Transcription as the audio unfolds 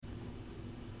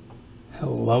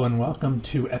Hello and welcome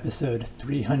to episode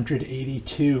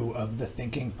 382 of the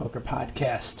Thinking Poker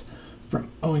Podcast. From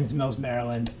Owings Mills,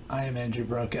 Maryland, I am Andrew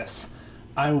Brokus.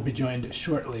 I will be joined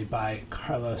shortly by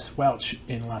Carlos Welch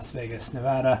in Las Vegas,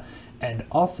 Nevada, and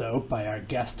also by our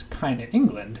guest Kyna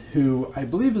England, who I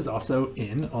believe is also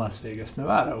in Las Vegas,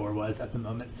 Nevada, or was at the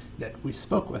moment that we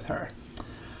spoke with her.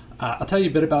 I'll tell you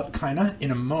a bit about Kyna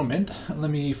in a moment. Let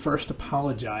me first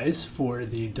apologize for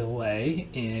the delay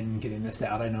in getting this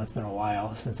out. I know it's been a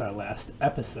while since our last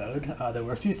episode. There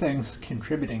were a few things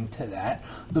contributing to that,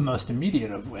 the most immediate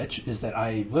of which is that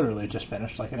I literally just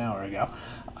finished like an hour ago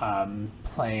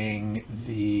playing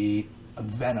the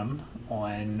Venom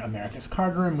on America's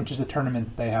Card Room, which is a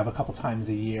tournament they have a couple times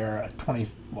a year, a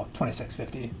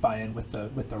 2650 buy-in with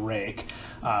the rake,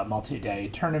 multi-day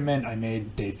tournament. I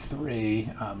made day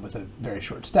 3 with a very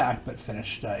short stack, but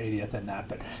finished 80th in that.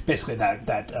 But basically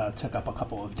that took up a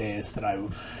couple of days that I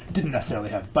didn't necessarily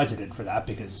have budgeted for that,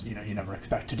 because you never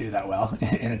expect to do that well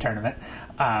in a tournament.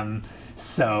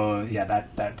 So yeah,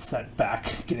 that set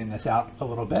back getting this out a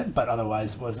little bit, but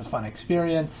otherwise was a fun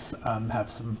experience. Have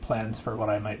some plans for what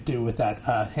I might do with that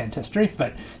hand history,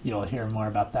 but you'll hear more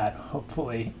about that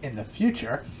hopefully in the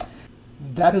future.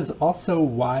 That is also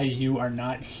why you are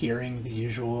not hearing the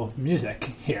usual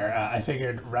music here. I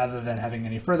figured rather than having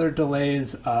any further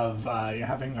delays of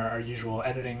having our usual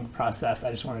editing process,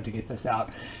 I just wanted to get this out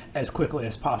as quickly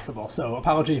as possible. So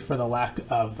apology for the lack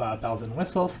of bells and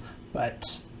whistles,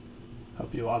 but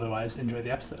hope you otherwise enjoy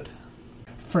the episode.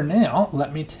 For now,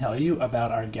 let me tell you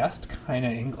about our guest, Kyna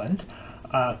England.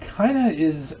 Kyna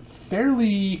is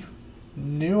fairly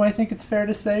new, I think it's fair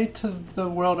to say, to the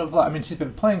world of, she's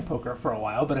been playing poker for a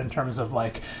while, but in terms of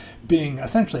being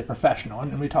essentially a professional,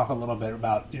 and we talk a little bit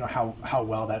about, how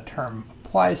well that term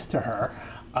applies to her.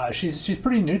 She's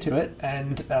pretty new to it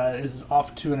and is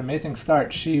off to an amazing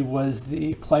start. She was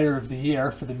the Player of the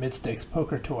Year for the Mid-Stakes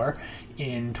Poker Tour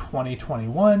in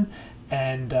 2021.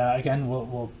 And again,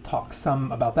 we'll talk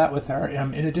some about that with her.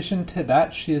 In addition to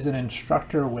that, she is an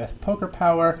instructor with Poker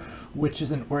Power, which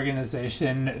is an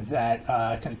organization that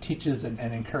kind of teaches and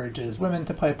encourages women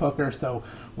to play poker. So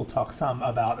we'll talk some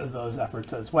about those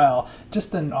efforts as well.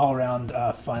 Just an all-around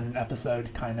fun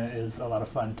episode. Kyna is a lot of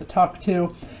fun to talk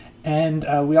to. And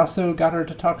we also got her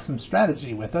to talk some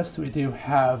strategy with us. We do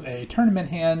have a tournament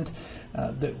hand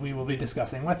that we will be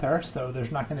discussing with her, so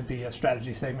there's not going to be a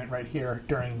strategy segment right here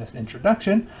during this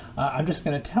introduction. I'm just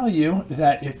going to tell you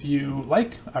that if you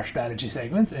like our strategy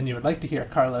segments and you would like to hear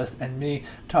Carlos and me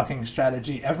talking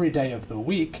strategy every day of the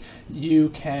week, you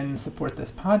can support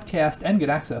this podcast and get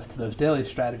access to those daily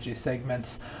strategy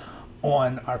segments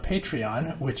on our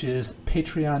Patreon, which is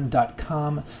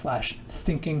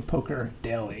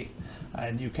patreon.com/thinkingpokerdaily.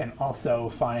 And you can also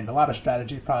find a lot of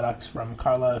strategy products from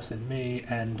Carlos and me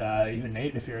and even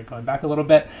Nate if you're going back a little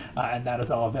bit. And that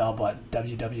is all available at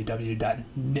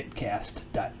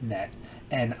www.nitcast.net.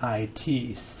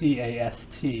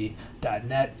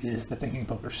 NITCAST.net is the Thinking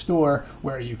Poker store,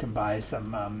 where you can buy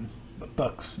some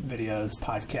books, videos,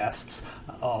 podcasts,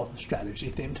 all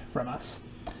strategy themed from us.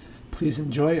 Please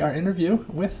enjoy our interview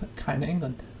with Kyna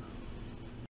England.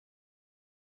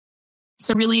 It's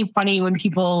really funny when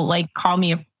people call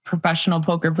me a professional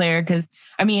poker player, because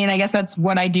I guess that's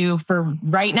what I do for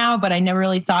right now, but I never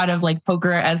really thought of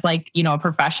poker as a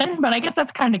profession, but I guess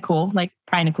that's kind of cool,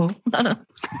 kind of cool.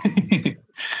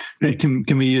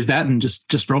 Can we use that and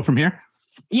just roll from here?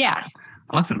 Yeah.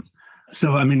 Awesome.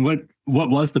 So, what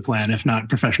was the plan if not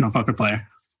professional poker player?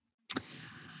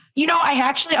 I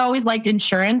actually always liked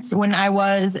insurance. When I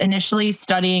was initially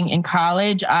studying in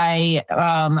college, I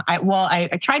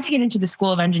tried to get into the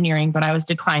School of Engineering, but I was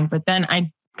declined. But then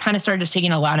I kind of started just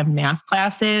taking a lot of math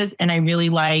classes, and I really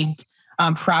liked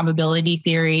probability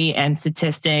theory and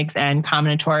statistics and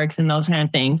combinatorics and those kind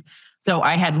of things. So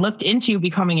I had looked into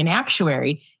becoming an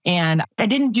actuary, and I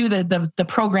didn't do the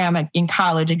program in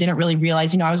college. I didn't really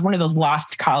realize, I was one of those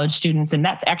lost college students, and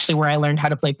that's actually where I learned how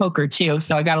to play poker too.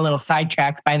 So I got a little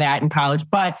sidetracked by that in college,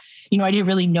 but I didn't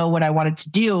really know what I wanted to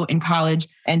do in college.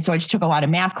 And so I just took a lot of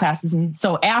math classes. And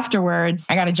so afterwards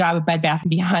I got a job at Bed Bath &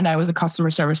 Beyond. I was a customer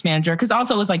service manager, because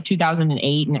also it was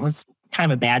 2008 and it was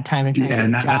kind of a bad time.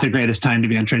 Not the greatest time to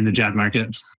be entering the job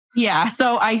market. Yeah.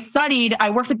 So I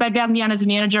worked at Bed Bath & Beyond as a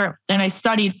manager, and I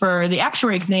studied for the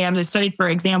actuary exams. I studied for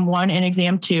exam 1 and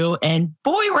exam 2, and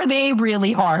boy, were they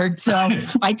really hard. So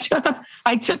I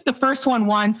took the first one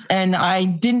once and I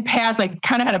didn't pass. I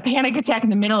kind of had a panic attack in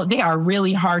the middle. They are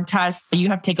really hard tests. So you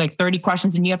have to take 30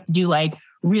 questions, and you have to do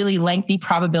really lengthy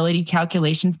probability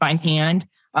calculations by hand.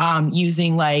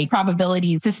 Using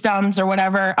probability systems or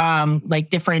whatever,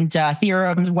 different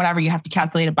theorems, whatever, you have to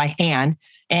calculate it by hand.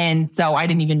 And so I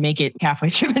didn't even make it halfway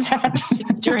through the test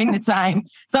during the time.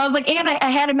 So I was like, and I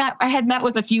had met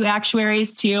with a few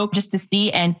actuaries too, just to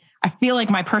see. And I feel like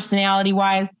my personality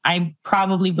wise, I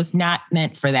probably was not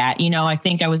meant for that. I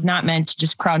think I was not meant to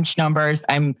just crunch numbers.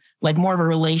 I'm like more of a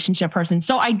relationship person.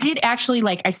 So I did actually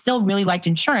I still really liked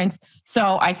insurance.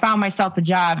 So I found myself a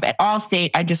job at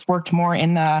Allstate. I just worked more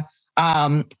in the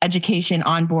education,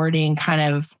 onboarding,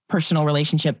 kind of personal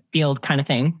relationship field kind of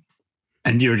thing.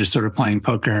 And you were just sort of playing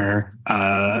poker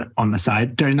on the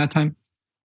side during that time?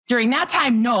 During that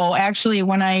time, no. Actually,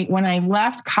 when I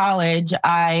left college,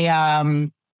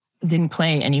 I didn't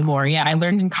play anymore. Yeah, I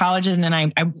learned in college, and then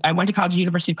I went to college at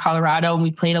University of Colorado, and we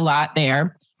played a lot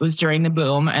there. It was during the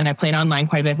boom, and I played online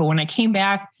quite a bit. But when I came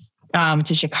back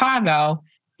to Chicago,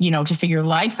 to figure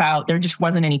life out, there just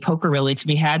wasn't any poker really to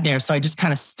be had there. So I just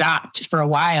kind of stopped for a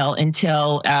while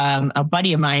until a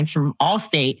buddy of mine from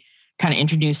Allstate kind of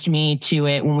introduced me to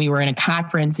it when we were in a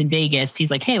conference in Vegas. He's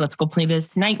like, hey, let's go play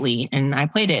this nightly. And I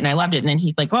played it and I loved it. And then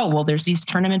he's like, oh, well, there's these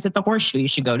tournaments at the Horseshoe you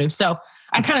should go to. So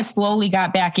I kind of slowly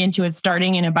got back into it,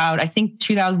 starting in about, I think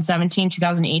 2017,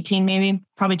 2018, maybe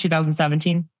probably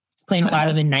 2017, playing a lot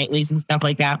of the nightlies and stuff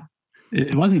like that.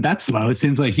 It wasn't that slow. It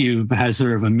seems like you had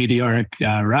sort of a meteoric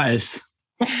rise.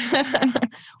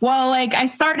 Well, I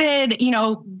started,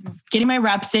 getting my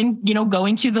reps in,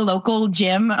 going to the local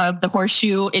gym of the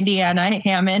Horseshoe, Indiana, at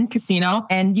Hammond Casino.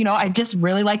 And, I just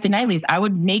really liked the nightlies. I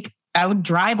would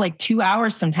drive 2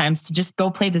 hours sometimes to just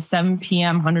go play the 7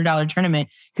 p.m. $100 tournament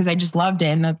because I just loved it.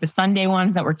 And the Sunday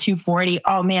ones that were $240,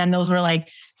 oh man, those were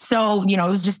so, it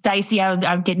was just dicey. I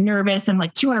would get nervous and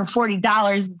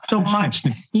 $240 so much,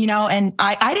 and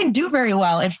I didn't do very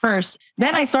well at first.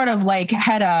 Then I sort of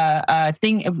had a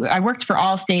thing. I worked for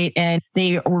Allstate and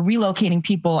they were relocating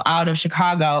people out of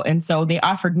Chicago. And so they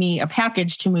offered me a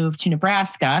package to move to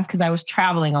Nebraska because I was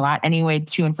traveling a lot anyway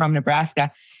to and from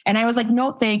Nebraska. And I was like,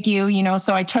 no, thank you.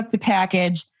 So I took the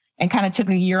package and kind of took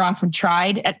a year off and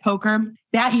tried at poker.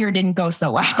 That year didn't go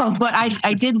so well, but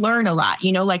I did learn a lot.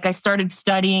 I started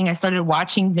studying, I started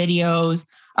watching videos.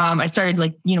 I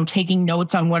started taking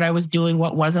notes on what I was doing,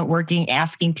 what wasn't working,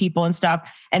 asking people and stuff.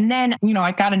 And then,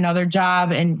 I got another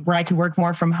job and where I could work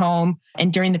more from home.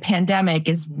 And during the pandemic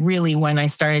is really when I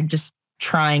started just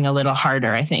trying a little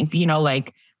harder. I think,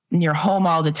 you're home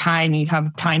all the time, you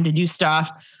have time to do stuff.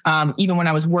 Even when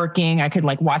I was working, I could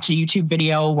watch a YouTube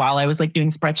video while I was doing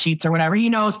spreadsheets or whatever,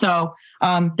 So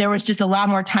there was just a lot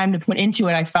more time to put into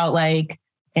it, I felt like,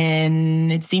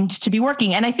 and it seemed to be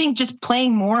working. And I think just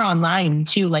playing more online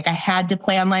too, I had to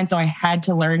play online. So I had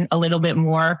to learn a little bit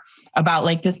more about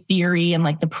the theory and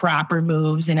the proper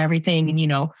moves and everything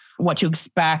and, what to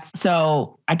expect.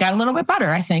 So I got a little bit better,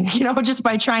 I think, just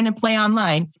by trying to play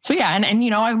online. So yeah. And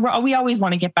we always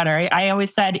want to get better. I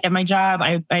always said at my job,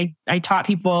 I taught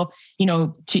people,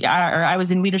 or I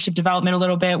was in leadership development a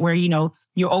little bit where,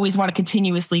 you always want to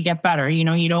continuously get better.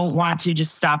 You don't want to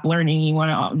just stop learning.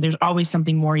 There's always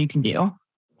something more you can do.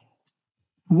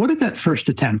 What did that first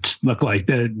attempt look like?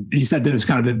 You said that it was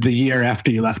kind of the year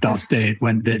after you left Allstate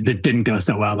when that didn't go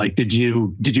so well. Did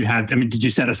you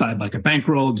set aside a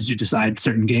bankroll? Did you decide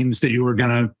certain games that you were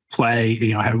going to play?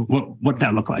 What did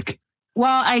that look like?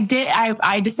 Well, I did.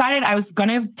 I decided I was going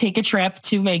to take a trip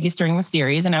to Vegas during the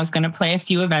series and I was going to play a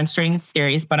few events during the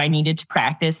series, but I needed to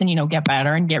practice and, get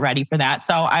better and get ready for that.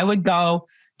 So I would go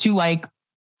to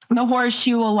the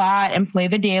Horseshoe a lot and play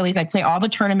the dailies. I play all the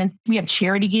tournaments. We have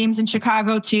charity games in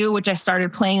Chicago too, which I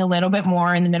started playing a little bit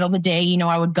more in the middle of the day.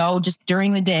 I would go just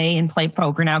during the day and play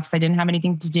poker now because I didn't have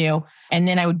anything to do. And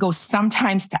then I would go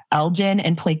sometimes to Elgin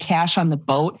and play cash on the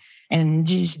boat. And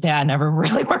just that never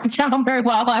really worked out very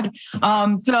well. But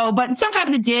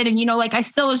sometimes it did. And, I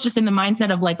still was just in the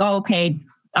mindset of oh, okay,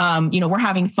 we're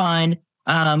having fun.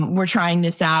 We're trying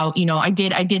this out. I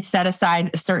did set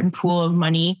aside a certain pool of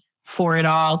money for it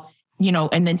all,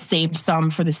 and then saved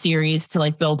some for the series to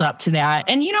build up to that.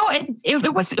 And,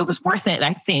 it was worth it,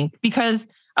 I think, because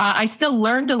I still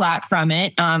learned a lot from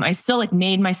it. I still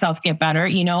made myself get better.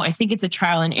 I think it's a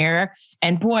trial and error.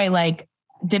 And boy,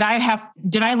 did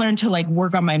I learn to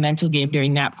work on my mental game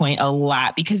during that point a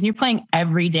lot, because when you're playing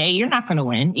every day, you're not going to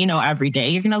win, every day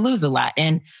you're going to lose a lot.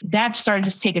 And that started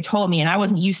to take a toll on me. And I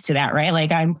wasn't used to that,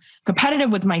 right? I'm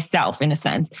competitive with myself in a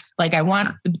sense. I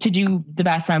want to do the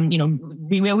best.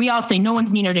 We all say no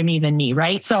one's meaner to me than me,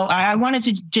 right? So I wanted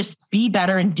to just be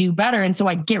better and do better. And so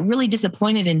I get really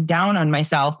disappointed and down on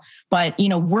myself. But,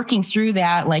 working through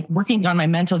that, working on my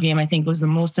mental game, I think was the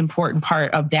most important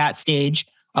part of that stage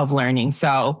of learning.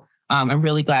 So I'm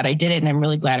really glad I did it. And I'm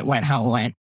really glad it went how it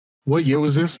went. What year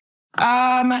was this?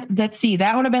 Let's see.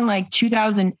 That would have been like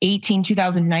 2018,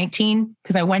 2019,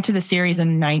 because I went to the series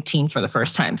in 19 for the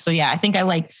first time. So yeah, I think I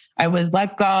was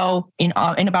let go in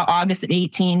about August of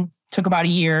 18, took about a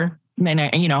year, and then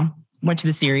I went to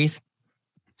the series.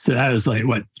 So that was like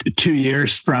what, 2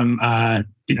 years from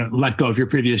let go of your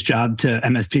previous job to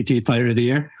MSPT Player of the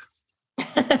Year?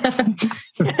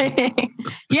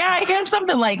 Yeah, I guess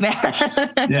something like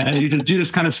that. Yeah, you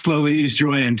just kind of slowly eased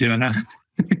your way into it. Huh?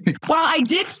 Well, I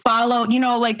did follow,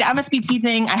 like the MSPT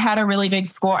thing. I had a really big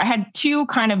score. I had two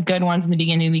kind of good ones in the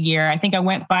beginning of the year. I think I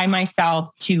went by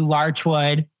myself to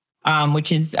Larchwood,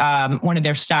 which is one of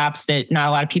their stops that not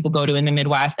a lot of people go to in the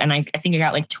Midwest. And I think I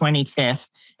got like 25th.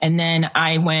 And then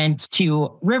I went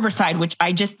to Riverside, which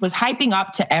I just was hyping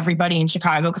up to everybody in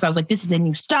Chicago because I was like, this is a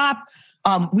new stop.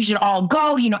 We should all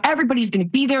go. Everybody's going to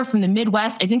be there from the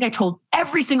Midwest. I think I told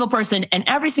every single person, and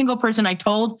every single person I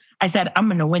told, I said, I'm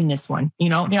going to win this one.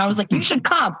 I was like, you should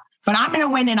come, but I'm going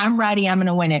to win it. I'm ready. I'm going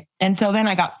to win it. And so then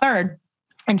I got third.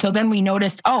 And so then we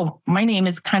noticed, oh, my name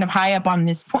is kind of high up on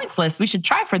this points list. We should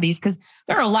try for these because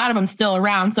there are a lot of them still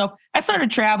around. So I started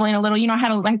traveling a little, I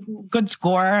had a good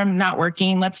score. I'm not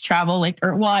working. Let's travel.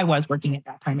 I was working at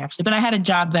that time actually, but I had a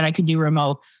job that I could do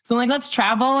remote. So let's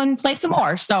travel and play some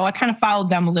more. So I kind of followed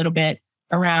them a little bit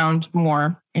around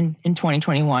more in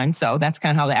 2021. So that's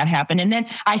kind of how that happened. And then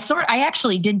I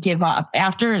actually did give up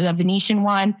after the Venetian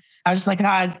one. I was just like,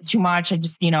 it's too much. I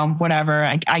just, whatever.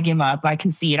 I give up. I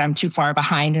concede. I'm too far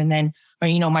behind. And then,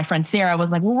 my friend Sarah was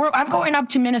like, well, I'm going up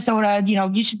to Minnesota.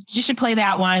 You should play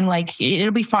that one. Like,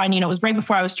 it'll be fun. It was right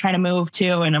before I was trying to move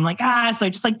too. And I'm like, so I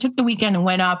just took the weekend and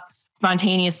went up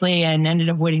spontaneously and ended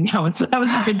up winning that one. So that was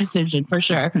a good decision for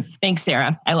sure. Thanks,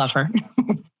 Sarah. I love her.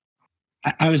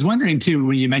 I was wondering too,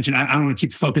 when you mentioned, I don't want to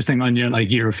keep focusing on your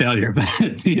year of failure, but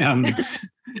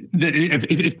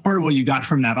if part of what you got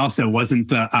from that also wasn't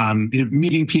the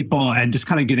meeting people and just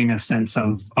kind of getting a sense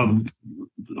of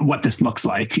what this looks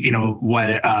like,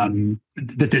 what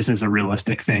that this is a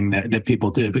realistic thing that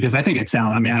people do, because I think it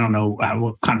sounds, I don't know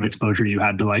what kind of exposure you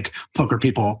had to poker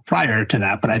people prior to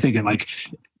that, but I think it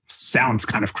sounds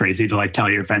kind of crazy to tell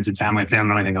your friends and family if they don't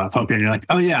know anything about poker and you're like,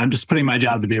 oh yeah, I'm just putting my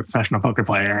job to be a professional poker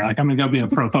player. I'm going to go be a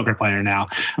pro poker player now.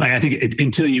 I think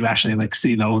until you actually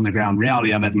see the on the ground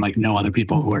reality of it and know other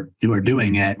people who are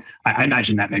doing it, I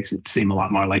imagine that makes it seem a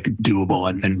lot more doable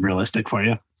and realistic for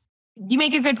you. You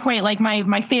make a good point.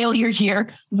 My failure here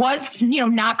was,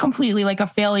 not completely a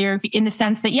failure in the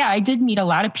sense that, I did meet a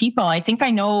lot of people. I think I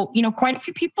know, quite a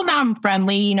few people now. I'm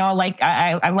friendly,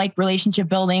 I like relationship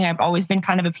building. I've always been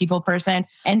kind of a people person,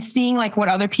 and seeing what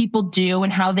other people do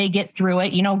and how they get through it,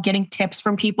 getting tips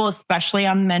from people, especially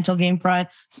on the mental game front,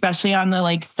 especially on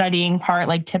the studying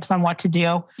part, tips on what to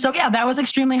do. So yeah, that was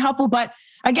extremely helpful. But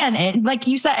again, like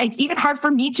you said, it's even hard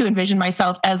for me to envision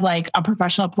myself as a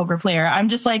professional poker player. I'm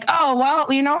just oh, well,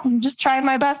 I'm just trying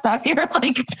my best out here.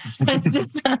 It's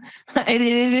just, it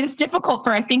is difficult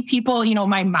for, I think, people,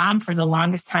 my mom for the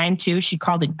longest time too, she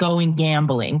called it going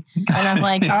gambling. And I'm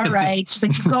like, all right. She's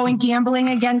like, going gambling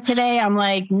again today? I'm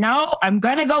like, no, I'm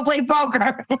going to go play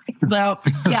poker. So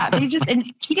yeah,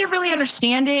 and he didn't really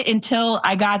understand it until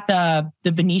I got the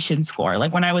Venetian score.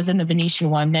 When I was in the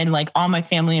Venetian one, then all my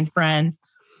family and friends,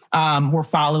 were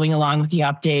following along with the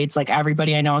updates,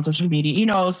 everybody I know on social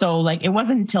media, so it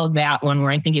wasn't until that one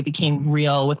where I think it became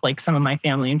real with some of my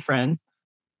family and friends.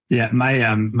 Yeah,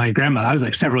 my grandmother, I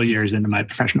was several years into my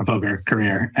professional poker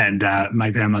career, and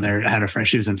my grandmother had a friend,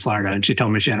 she was in Florida, and she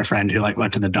told me she had a friend who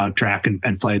went to the dog track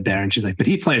and played there, and she's like, but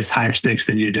he plays higher stakes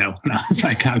than you do. And I was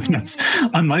like, that's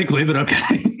unlikely, but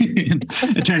okay.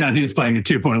 It turned out he was playing a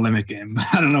 2-point limit game.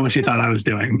 I don't know what she thought I was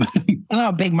doing. But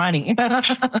oh, big money.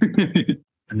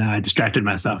 No, I distracted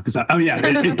myself because,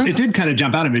 it did kind of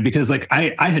jump out at me because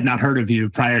I had not heard of you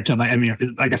prior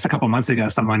to, I guess a couple of months ago,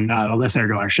 someone, a listener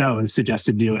to our show,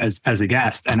 suggested you as a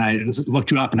guest. And I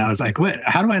looked you up and I was like, wait,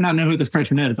 how do I not know who this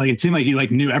person is? It seemed like you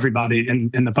knew everybody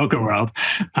in the poker world.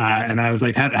 And I was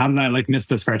like, how did I miss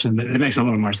this person? It makes a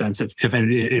little more sense if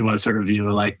it was sort of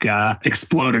you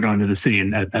exploded onto the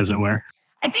scene, as it were.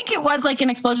 I think it was an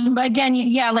explosion, but again,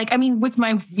 yeah, with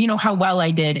my, how well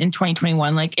I did in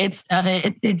 2021, it's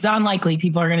unlikely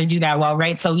people are going to do that well,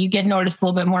 right? So you get noticed a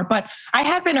little bit more, but I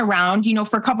have been around,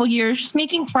 for a couple of years, just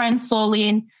making friends slowly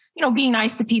and, being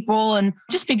nice to people and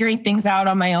just figuring things out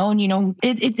on my own.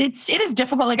 It is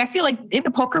difficult. I feel in the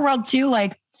poker world too,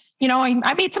 I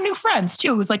made some new friends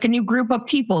too. It was a new group of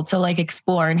people to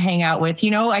explore and hang out with.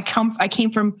 I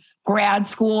came from grad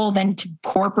school, then to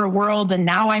corporate world, and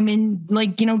now I'm in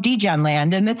DGen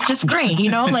land, and it's just great.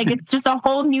 It's just a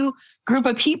whole new group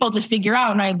of people to figure out,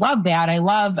 and I love that. I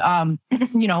love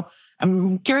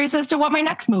I'm curious as to what my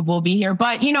next move will be here.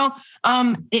 But,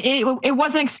 it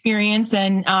was an experience.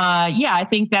 And I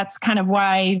think that's kind of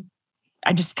why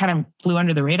I just kind of flew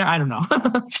under the radar. I don't know.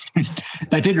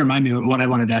 That did remind me of what I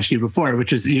wanted to ask you before,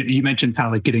 which is you mentioned kind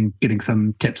of like getting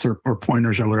some tips or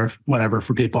pointers or whatever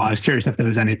for people. I was curious if there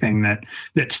was anything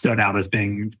that stood out as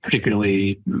being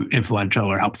particularly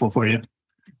influential or helpful for you.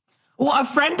 Well, a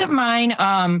friend of mine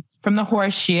from the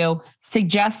Horseshoe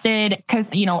suggested, because,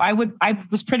 I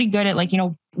was pretty good at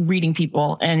reading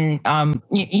people and,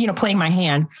 playing my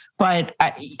hand, but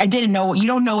I didn't know, you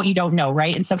don't know what you don't know.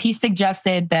 Right. And so he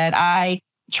suggested that I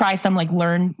try some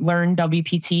learn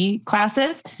WPT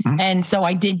classes. Mm-hmm. And so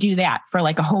I did do that for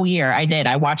a whole year.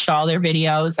 I watched all their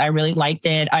videos. I really liked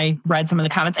it. I read some of the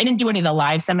comments. I didn't do any of the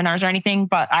live seminars or anything,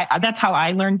 but that's how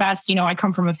I learn best. I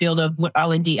come from a field of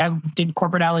L&D. I did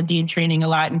corporate L&D and training a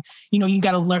lot. And, you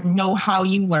got to know how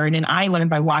you learn. And I learned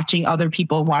by watching other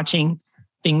people watching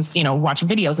things, watching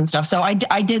videos and stuff. So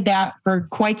I did that for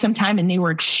quite some time, and they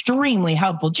were extremely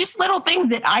helpful. Just little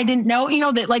things that I didn't know,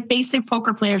 that basic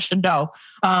poker players should know.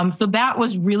 So that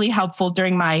was really helpful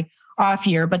during my off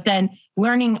year. But then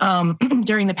learning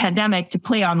during the pandemic to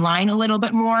play online a little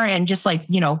bit more and just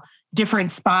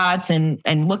different spots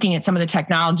and looking at some of the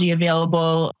technology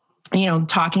available.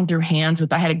 Talking through hands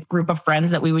I had a group of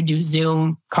friends that we would do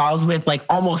Zoom calls with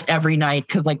almost every night.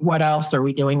 Cause what else are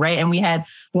we doing? Right. And we had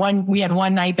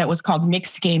one night that was called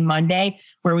Mixed Game Monday,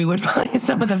 where we would play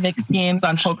some of the mixed games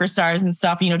on PokerStars and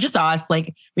stuff, just us,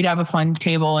 we'd have a fun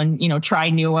table and, try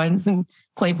new ones and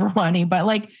play for money. But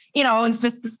it was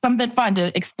just something fun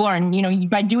to explore. And,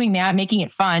 by doing that, making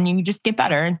it fun, you just get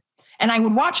better. And I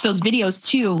would watch those videos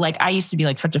too. I used to be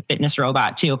such a fitness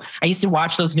robot too. I used to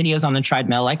watch those videos on the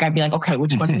treadmill. I'd be okay,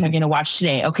 which ones am I going to watch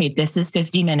today? Okay, this is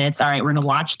 50 minutes. All right, we're going to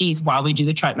watch these while we do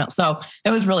the treadmill. So it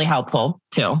was really helpful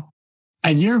too.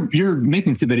 And you're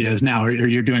making some videos now, or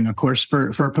you're doing a course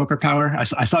for Poker Power. I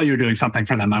saw you were doing something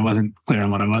for them. I wasn't clear on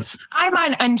what it was. I'm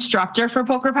an instructor for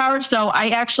Poker Power. So I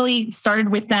actually started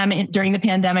with them during the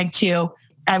pandemic too.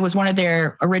 I was one of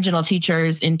their original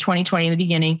teachers in 2020 in the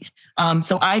beginning.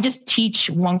 So I just teach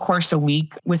one course a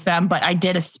week with them, but I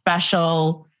did a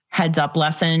special heads up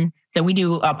lesson that we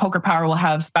do. Poker Power will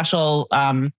have special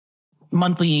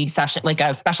monthly session,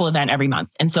 a special event every month.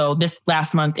 And so this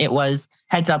last month it was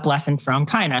heads up lesson from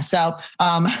Kina. So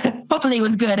hopefully it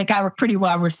was good. It got pretty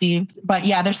well received, but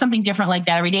yeah, there's something different like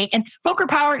that every day. And Poker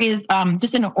Power is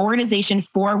just an organization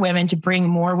for women to bring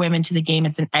more women to the game.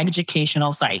 It's an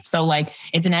educational site. So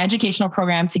it's an educational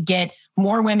program to get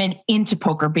more women into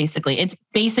poker. Basically, it's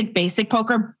basic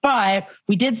poker, but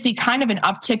we did see kind of an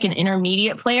uptick in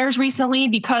intermediate players recently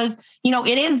because,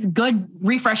 it is good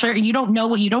refresher. You don't know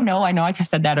what you don't know. I know I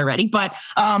said that already, but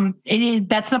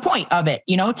that's the point of it.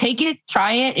 Take it,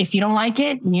 try it. If you don't like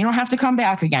it, you don't have to come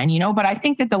back again, but I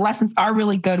think that the lessons are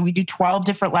really good. We do 12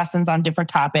 different lessons on different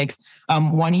topics,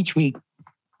 one each week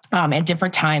at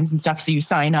different times and stuff. So you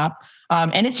sign up.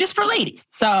 And it's just for ladies.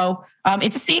 So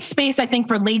it's a safe space, I think,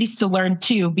 for ladies to learn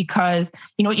too, because,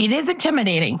 it is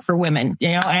intimidating for women,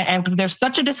 and there's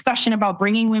such a discussion about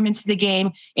bringing women to the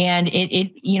game. And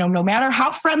it no matter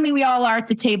how friendly we all are at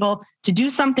the table, to do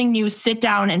something new, sit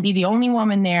down and be the only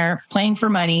woman there playing for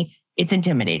money, it's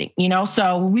intimidating,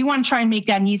 so we want to try and make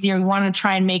that easier. We want to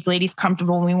try and make ladies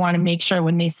comfortable. And we want to make sure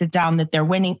when they sit down that they're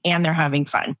winning and they're having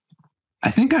fun. I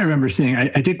think I remember seeing,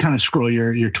 I did kind of scroll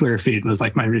your Twitter feed was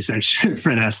my research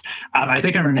for this. I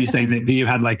think I remember you saying that you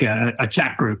had a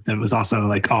chat group that was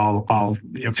also all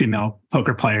female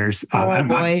poker players. Oh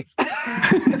boy.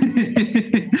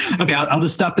 Okay, I'll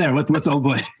just stop there. What's oh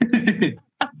boy?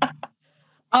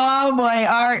 Oh boy,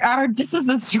 our just as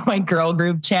a joint girl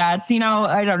group chats,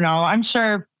 I don't know. I'm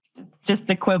sure just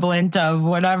equivalent of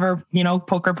whatever,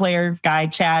 poker player guy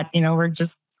chat, we're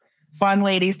just fun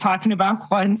ladies talking about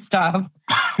fun stuff.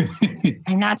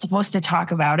 I'm not supposed to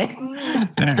talk about it.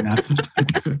 Fair enough.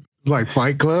 Like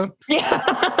Fight Club? Yeah.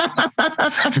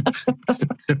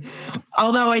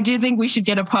 Although I do think we should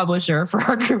get a publisher for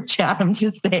our group chat. I'm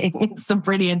just saying it's some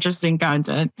pretty interesting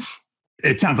content.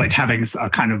 It sounds like having a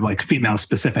kind of female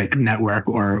specific network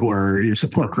or your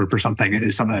support group or something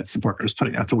is something that support groups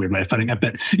putting. That's a weird way of putting it,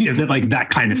 but that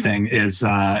kind of thing is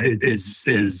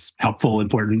helpful,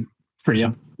 important for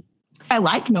you. I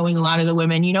like knowing a lot of the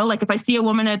women, if I see a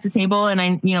woman at the table and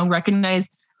I, recognize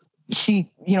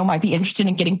she, might be interested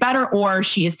in getting better, or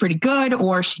she is pretty good,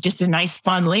 or she's just a nice,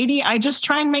 fun lady, I just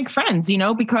try and make friends,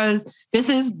 because this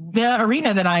is the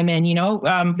arena that I'm in,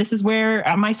 this is where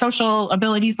my social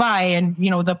abilities lie and,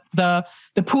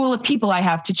 the pool of people I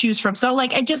have to choose from. So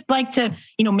I just like to,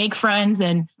 make friends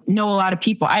and know a lot of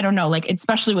people. I don't know, like,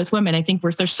 especially with women, I think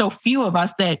there's so few of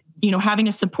us that, having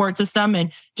a support system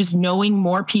and just knowing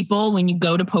more people when you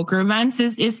go to poker events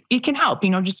is it can help,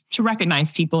 just to recognize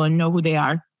people and know who they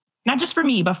are. Not just for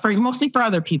me, but mostly for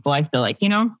other people, I feel like,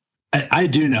 I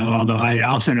do know, although I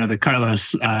also know that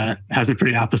Carlos has a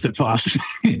pretty opposite philosophy.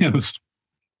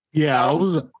 Yeah,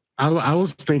 I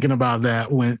was thinking about that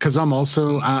because I'm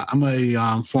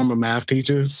a former math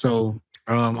teacher, so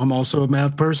I'm also a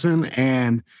math person,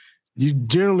 and you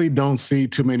generally don't see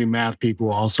too many math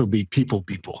people also be people.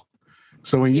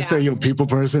 So when you say you're a people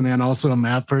person and also a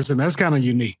math person, that's kind of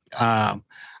unique.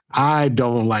 I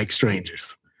don't like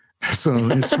strangers, so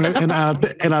and I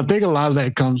think a lot of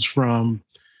that comes from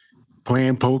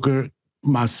playing poker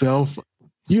myself.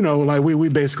 Like we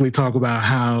basically talk about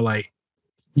how, like,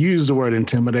 you use the word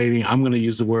intimidating. I'm going to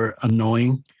use the word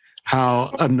annoying. How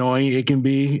annoying it can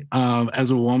be as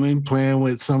a woman playing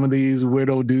with some of these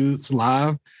weirdo dudes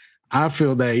live. I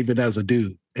feel that even as a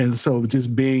dude. And so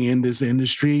just being in this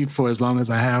industry for as long as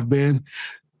I have been,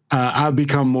 I've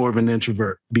become more of an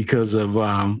introvert because of,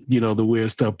 the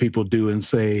weird stuff people do and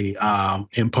say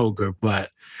in poker. But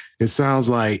it sounds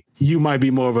like you might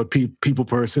be more of a people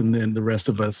person than the rest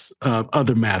of us,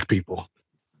 other math people.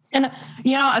 And,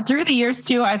 through the years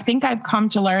too, I think I've come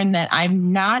to learn that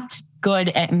I'm not good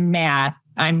at math.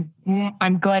 I'm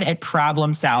good at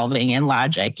problem solving and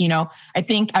logic. I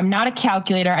think I'm not a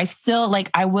calculator. I still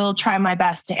I will try my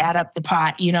best to add up the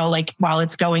pot, while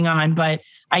it's going on, but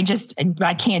I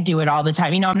can't do it all the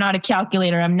time. I'm not a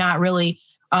calculator. I'm not really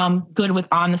good with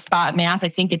on the spot math. I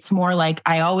think it's more like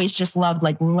I always just loved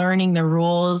learning the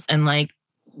rules and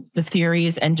the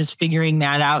theories and just figuring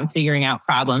that out and figuring out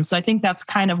problems. So I think that's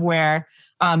kind of where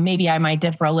maybe I might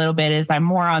differ a little bit, is I'm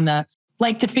more on the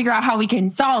to figure out how we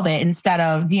can solve it instead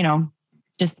of,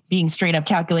 just being straight up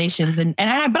calculations. I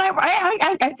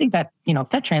think that,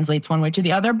 that translates one way to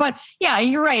the other. But yeah,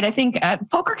 you're right. I think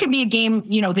poker can be a game,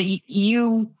 that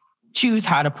you choose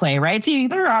how to play, right? So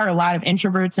there are a lot of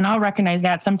introverts, and I'll recognize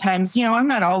that sometimes, I'm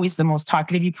not always the most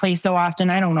talkative. You play so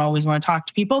often, I don't always want to talk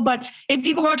to people, but if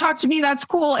people want to talk to me, that's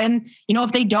cool. And,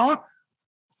 if they don't,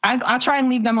 I'll try and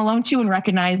leave them alone too and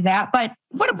recognize that. But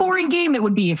what a boring game it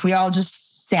would be if we all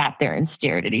just sat there and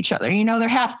stared at each other. There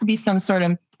has to be some sort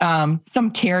of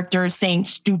some characters saying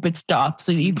stupid stuff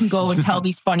so that you can go and tell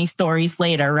these funny stories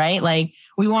later, right?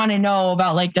 We want to know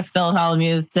about the Phil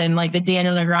Hellmuths and the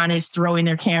Daniel Negreanu's throwing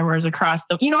their cameras across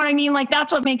the, you know what I mean?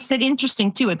 That's what makes it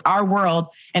interesting too. It's our world,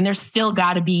 and there's still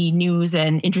got to be news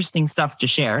and interesting stuff to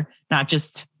share, not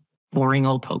just boring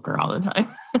old poker all the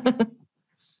time.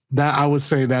 That I would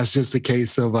say that's just a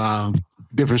case of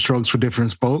different strokes for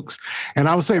different folks. And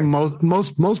I would say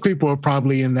most people are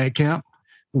probably in that camp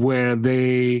where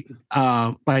they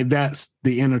that's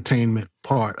the entertainment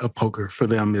part of poker for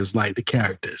them, is the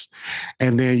characters.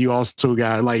 And then you also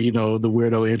got the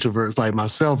weirdo introverts like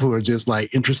myself who are just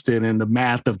interested in the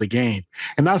math of the game.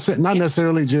 And not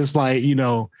necessarily just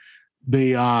the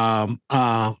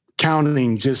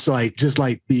counting, just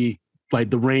the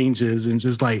ranges and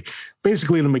just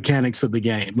basically the mechanics of the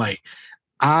game.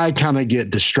 I kind of get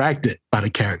distracted by the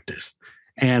characters,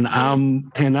 and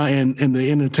the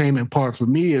entertainment part for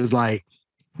me is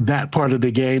that part of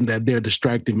the game that they're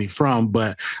distracting me from.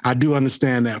 But I do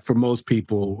understand that for most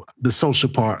people, the social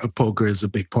part of poker is a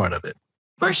big part of it.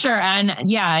 For sure. And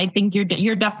yeah, I think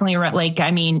you're definitely right.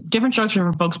 Different strokes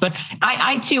for folks, but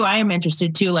I too, I am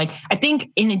interested too. I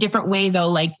think in a different way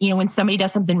though, when somebody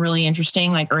does something really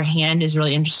interesting, or a hand is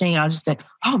really interesting, I'll just think,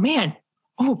 oh man,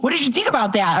 what did you think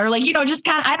about that? Or just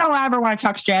kind of, I don't ever want to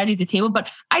talk strategy at the table, but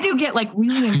I do get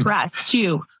really impressed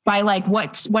too by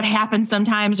what happens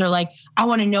sometimes, or I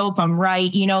want to know if I'm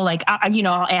right, I'll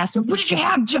ask them, what did you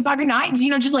have? Did you have bugger nines?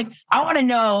 I want to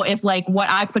know if what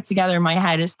I put together in my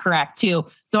head is correct too.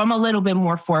 So I'm a little bit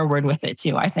more forward with it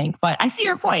too, I think. But I see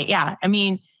your point. Yeah.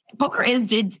 Poker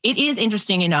is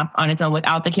interesting enough on its own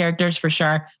without the characters for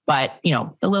sure. But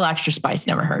the little extra spice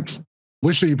never hurts.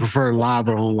 Which do you prefer, live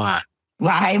or online?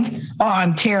 Live? Oh,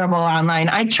 I'm terrible online.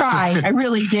 I try. I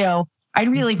really do. I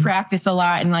really practice a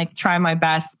lot and try my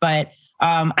best, but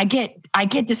I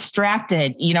get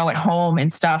distracted, at home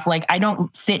and stuff. I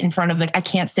can't sit in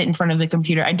front of the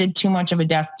computer. I did too much of a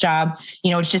desk job.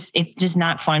 It's just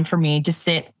not fun for me to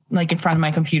sit in front of my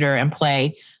computer and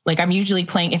play. I'm usually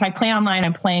playing, if I play online,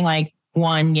 I'm playing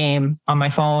one game on my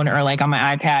phone or on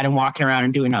my iPad and walking around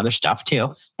and doing other stuff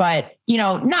too. But,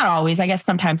 not always. I guess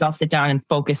sometimes I'll sit down and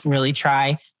focus and really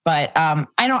try. But I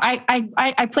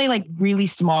play really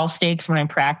small stakes when I'm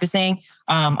practicing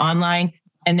online.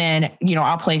 And then,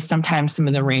 I'll play sometimes some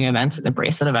of the ring events and the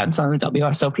bracelet events on the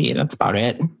WSOP. That's about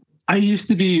it. I used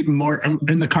to be more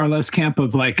in the Carlos camp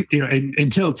of like,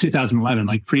 until 2011,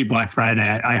 like pre-Black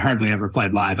Friday, I hardly ever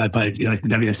played live. I played like the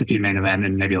WSOP main event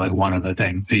and maybe like one other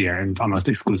thing a year, and almost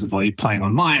exclusively playing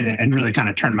online, and really kind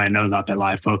of turned my nose up at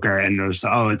live poker. And it was,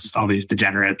 it's all these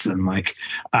degenerates and like,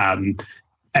 and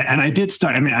I did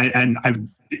start, I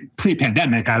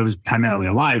pre-pandemic, I was primarily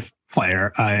a live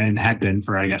player and had been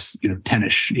for, I guess,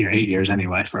 10-ish, 8 years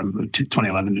anyway, from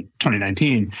 2011 to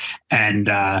 2019.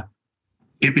 And,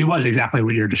 it was exactly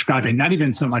what you're describing. Not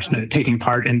even so much the taking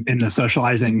part in the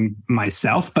socializing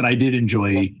myself, but I did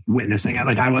enjoy witnessing it.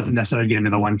 Like I wasn't necessarily getting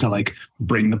to the one to like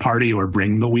bring the party or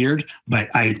bring the weird, but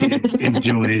I did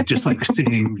enjoy just like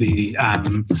seeing the.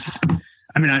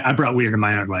 I brought weird in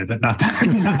my own way, but not the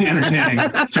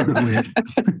entertaining sort of weird.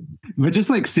 But just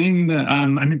like seeing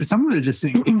but some of it just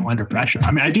seeing people under pressure.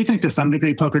 I do think to some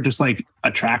degree poker just like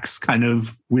attracts kind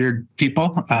of weird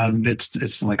people.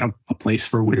 It's like a place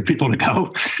for weird people to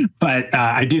go. But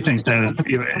I do think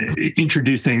that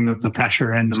introducing the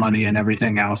pressure and the money and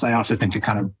everything else, I also think it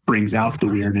kind of brings out the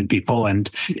weird in people. And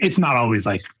it's not always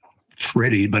like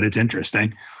pretty, but it's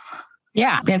interesting.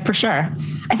 Yeah, for sure.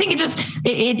 I think it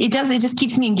just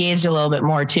keeps me engaged a little bit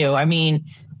more too.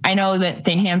 I know that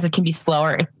thin hands can be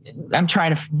slower. I'm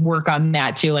trying to work on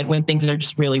that too. Like when things are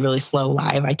just really, really slow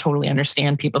live, I totally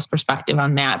understand people's perspective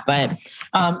on that. But,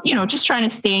 just trying to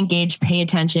stay engaged, pay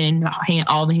attention,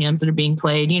 all the hands that are being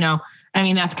played,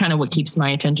 that's kind of what keeps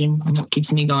my attention, what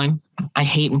keeps me going. I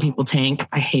hate when people tank.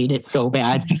 I hate it so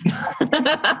bad.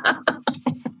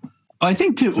 I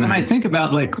think too, when I think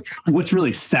about like what's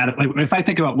really sad, like if I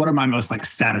think about what are my most like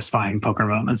satisfying poker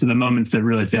moments, and the moments that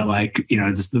really feel like,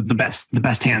 just the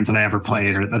best hands that I ever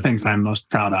played or the things that I'm most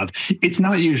proud of, it's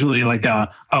not usually like,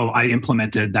 I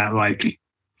implemented that like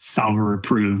solver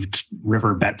approved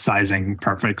river bet sizing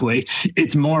perfectly.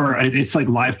 It's like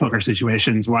live poker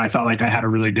situations where I felt like I had a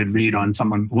really good read on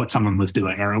what someone was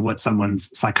doing or what someone's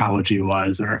psychology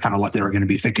was or kind of what they were going to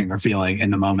be thinking or feeling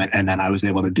in the moment. And then I was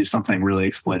able to do something really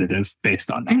exploitative based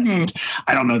on that. Mm-hmm.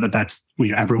 I don't know that that's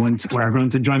where everyone's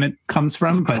enjoyment comes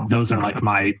from, but those are like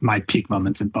my peak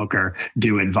moments in poker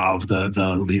do involve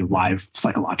the live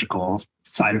psychological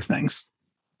side of things.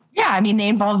 Yeah, they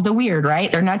involve the weird,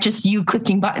 right? They're not just you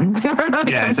clicking buttons on a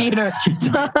computer.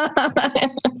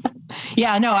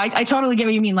 Yeah, no, I totally get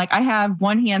what you mean. Like I have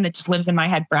one hand that just lives in my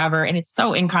head forever and it's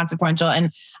so inconsequential.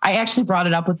 And I actually brought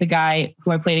it up with the guy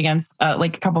who I played against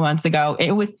like a couple months ago.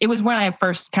 It was when I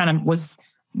first kind of was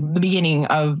the beginning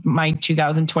of my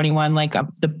 2021, like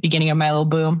the beginning of my little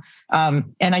boom. And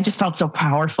I just felt so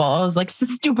powerful. I was like, it's the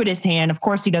stupidest hand. Of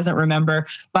course he doesn't remember,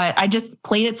 but I just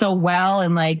played it so well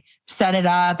and like set it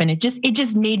up. And it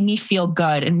just made me feel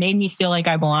good and made me feel like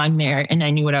I belonged there and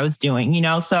I knew what I was doing,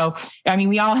 So,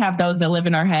 we all have those that live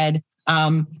in our head.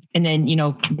 And then,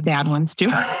 the bad ones too.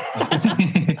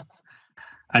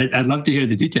 I'd love to hear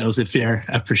the details if you're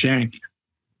up for sharing.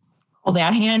 Well,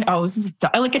 that hand,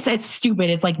 like I said, it's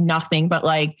stupid. It's like nothing, but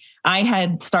like I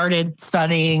had started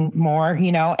studying more,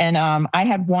 and I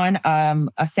had won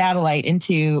a satellite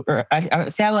into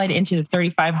the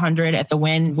 3,500 at the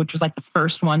Wynn, which was like the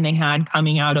first one they had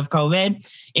coming out of COVID.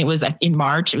 It was in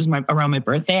March. It was around my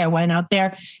birthday. I went out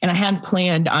there and I hadn't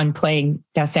planned on playing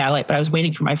that satellite, but I was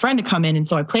waiting for my friend to come in. And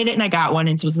so I played it and I got one.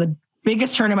 And it was the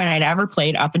biggest tournament I'd ever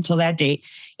played up until that date.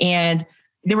 And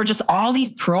there were just all these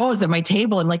pros at my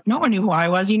table and like no one knew who I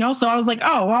was, So I was like,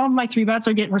 oh, well, my 3 bets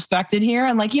are getting respected here.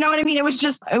 And like, you know what I mean? It was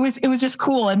just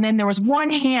cool. And then there was one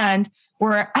hand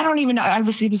where I don't even know.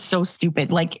 It was so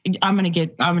stupid. Like I'm going to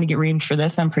get reamed for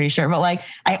this. I'm pretty sure. But like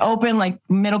I opened like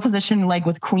middle position, like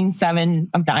with queen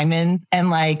 7 of diamonds and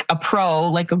like a pro,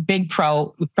 like a big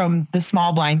pro from the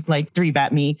small blind, like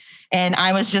 3-bet me. And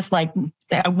I was just like,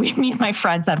 me and my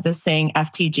friends have this saying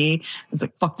FTG. It's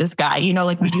like, fuck this guy,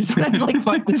 like we do sometimes like,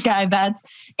 fuck this guy bets.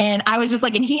 And I was just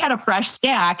like, and he had a fresh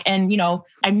stack and,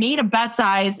 I made a bet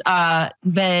size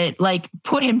that like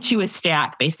put him to his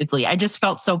stack. Basically. I just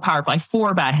felt so powerful. I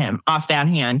 4-bet him off that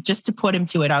hand just to put him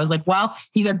to it. I was like, well,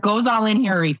 he either goes all in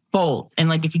here or he folds. And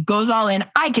like, if he goes all in,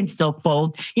 I can still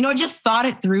fold, I just thought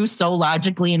it through so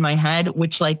logically in my head,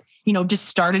 which like, just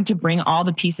started to bring all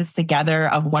the pieces together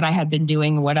of what I had been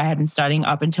doing, what I had been studying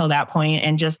up until that point,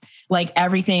 and just like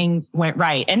everything went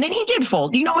right. And then he did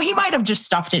fold. He might have just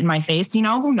stuffed it in my face,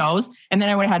 who knows? And then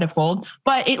I would have had to fold.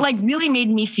 But it like really made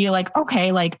me feel like,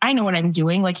 okay, like I know what I'm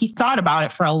doing. Like he thought about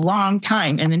it for a long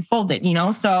time and then folded,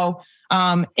 So,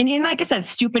 and like I said,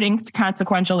 stupid and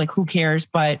inconsequential, like who cares?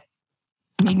 But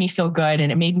made me feel good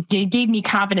and it gave me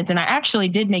confidence. And I actually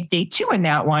did make day 2 in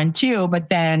that one too, but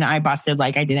then I busted,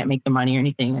 like I didn't make the money or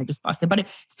anything. I just busted, but it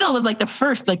still was like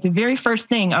the very first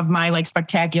thing of my like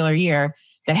spectacular year.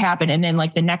 that happened. And then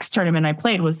like the next tournament I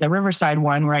played was the Riverside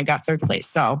one where I got third place.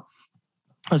 So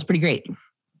it was pretty great.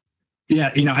 Yeah,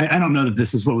 I don't know that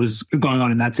this is what was going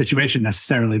on in that situation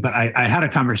necessarily, but I had a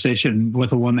conversation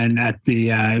with a woman at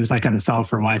it was like on a Sell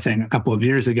for Why thing a couple of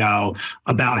years ago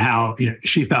about how,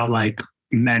 she felt like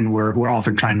men were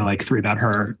often trying to like three-bet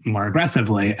her more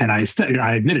aggressively. And I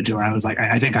admitted to her, I was like,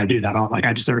 I think I do that.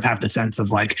 I just sort of have the sense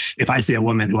of like, if I see a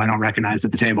woman who I don't recognize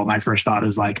at the table, my first thought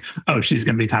is like, oh, she's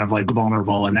going to be kind of like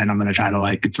vulnerable. And then I'm going to try to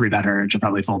like three-bet her and she'll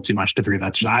probably fold too much to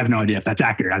three-bet. So I have no idea if that's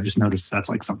accurate. I've just noticed that's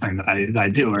like something that I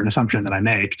do, or an assumption that I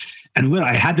make. And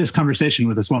literally I had this conversation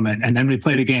with this woman, and then we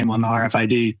played a game on the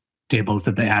RFID tables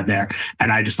that they had there.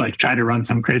 And I just like tried to run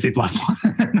some crazy bluff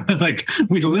on her. And I was like,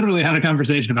 we literally had a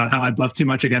conversation about how I bluff too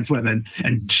much against women.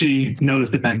 And she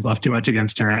knows that men bluff too much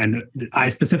against her. And I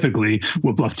specifically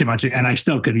will bluff too much. And I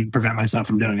still couldn't prevent myself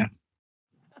from doing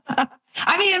it.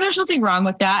 I mean, there's nothing wrong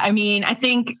with that. I mean, I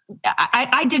think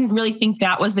I didn't really think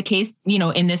that was the case,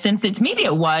 in this instance. Maybe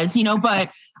it was,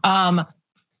 but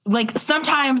like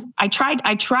sometimes I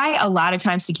try a lot of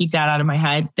times to keep that out of my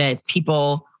head, that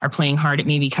people are playing hard at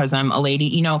me because I'm a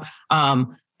lady.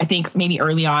 I think maybe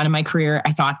early on in my career,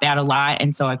 I thought that a lot.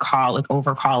 And so I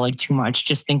overcall like too much,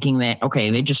 just thinking that, okay,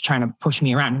 they're just trying to push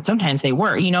me around. And sometimes they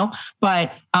were,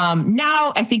 but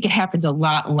now I think it happens a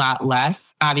lot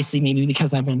less, obviously, maybe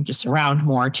because I've been just around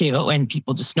more too, and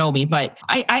people just know me, but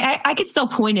I could still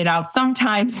point it out.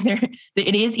 Sometimes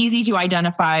it is easy to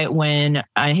identify when,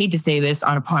 I hate to say this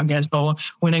on a podcast, but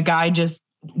when a guy just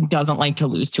doesn't like to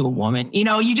lose to a woman,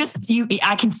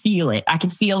 I can feel it. I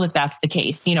can feel that that's the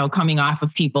case, coming off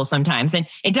of people sometimes. And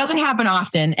it doesn't happen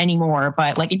often anymore,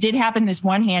 but like it did happen this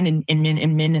one hand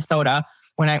in Minnesota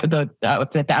when the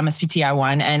MSPT I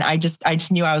won. And I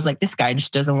just knew, I was like, this guy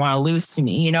just doesn't want to lose to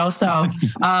me, So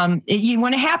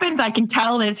when it happens, I can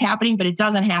tell that it's happening, but it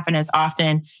doesn't happen as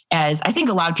often as I think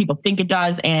a lot of people think it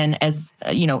does. And as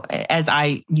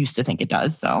I used to think it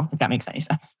does. So if that makes any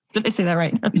sense. Did I say that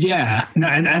right? Yeah. No,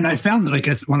 and I found like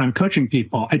when I'm coaching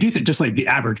people, I do think just like the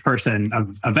average person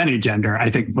of any gender, I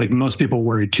think like most people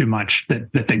worry too much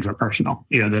that things are personal,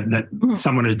 that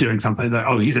someone is doing something that,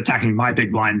 oh, he's attacking my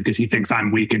big blind because he thinks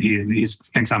I'm weak and he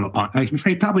thinks I'm a punk. Like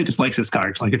he probably just likes his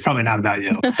cards. Like it's probably not about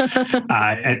you.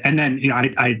 And then,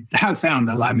 I have found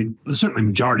that, I mean, certainly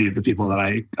majority of the people that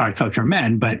I coach are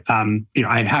men, but,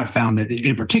 I have found that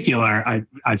in particular,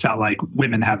 I felt like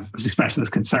women have expressed this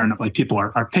concern of like people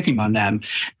are picking on them.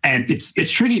 And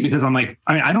it's tricky because I'm like,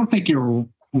 I don't think you're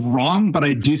wrong, but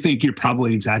I do think you're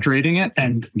probably exaggerating it.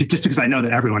 And just because I know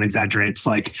that everyone exaggerates,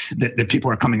 like that people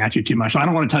are coming at you too much. So I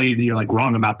don't want to tell you that you're like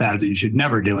wrong about that, that you should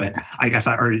never do it. I guess,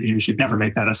 or you should never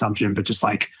make that assumption, but just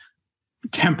like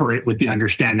temper it with the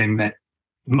understanding that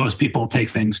most people take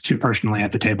things too personally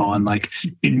at the table. And like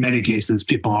in many cases,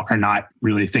 people are not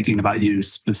really thinking about you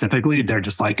specifically. They're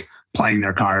just like playing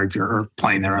their cards or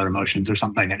playing their own emotions or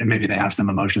something. And maybe they have some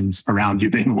emotions around you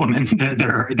being a woman that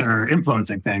are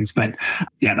influencing things. But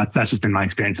yeah, that's just been my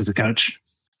experience as a coach.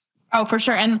 Oh, for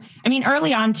sure. And I mean,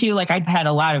 early on too, like I've had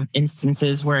a lot of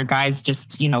instances where guys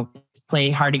just, play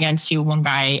hard against you. One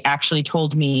guy actually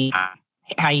told me,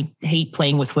 I hate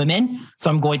playing with women, so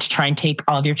I'm going to try and take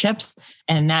all of your chips.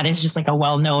 And that is just like a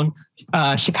well-known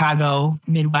Chicago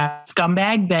Midwest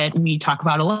scumbag that we talk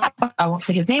about a lot. I won't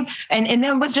say his name. And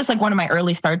that was just like one of my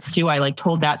early starts too. I like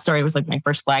told that story. It was like my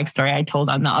first flag story I told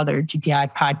on the other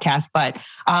GPI podcast. But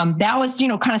that was,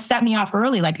 kind of set me off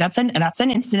early. Like that's an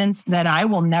incident that I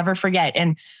will never forget.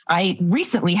 And I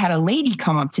recently had a lady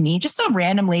come up to me, just a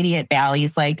random lady at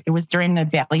Bally's. Like it was during the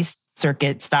Bally's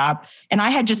circuit stop. And I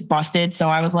had just busted. So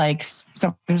I was like,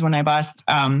 sometimes when I bust,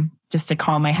 just to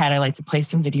calm my head, I like to play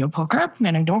some video poker.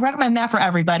 And I don't recommend that for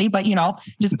everybody, but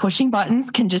just pushing buttons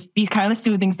can just be kind of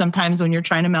soothing sometimes when you're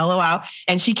trying to mellow out.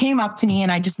 And she came up to me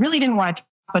and I just really didn't want to,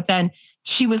 but then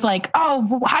she was like, oh,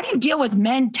 well, how do you deal with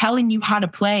men telling you how to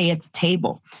play at the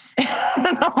table? And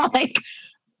I'm like,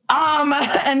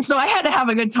 and so I had to have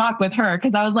a good talk with her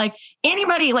because I was like,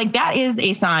 anybody like that is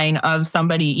a sign of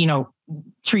somebody,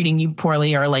 treating you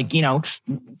poorly or like,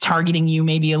 targeting you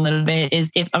maybe a little bit is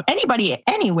if anybody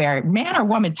anywhere, man or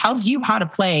woman tells you how to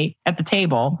play at the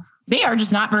table, they are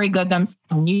just not very good themselves.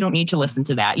 And you don't need to listen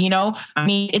to that. I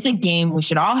mean, it's a game. We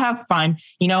should all have fun.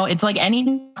 It's like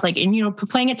anything. It's like, and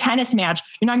playing a tennis match,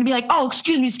 you're not gonna be like, oh,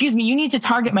 excuse me. You need to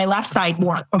target my left side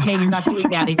more. Okay. You're not doing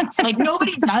that. Like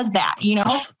nobody does that,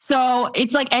 So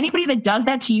it's like anybody that does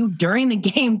that to you during the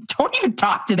game, don't even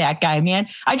talk to that guy, man.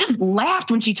 I just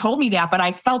laughed when she told me that, but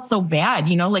I felt so bad,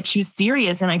 like she was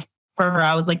serious. And for her,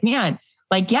 I was like, man,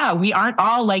 like, yeah, we aren't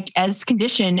all like as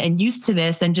conditioned and used to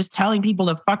this and just telling people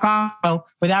to fuck off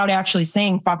without actually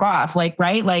saying fuck off. Like,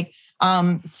 right. Like,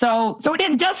 So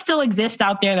it does still exist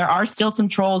out there. There are still some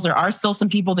trolls. There are still some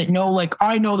people that know, like,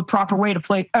 I know the proper way to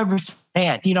play every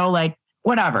stand, like,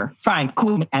 whatever, fine,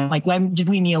 cool, man. Like, just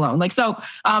leave me alone. Like, so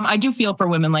I do feel for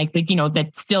women like that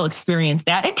still experience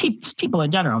that, and people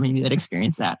in general maybe that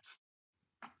experience that.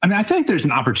 I mean, I think there's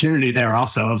an opportunity there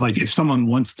also of like, if someone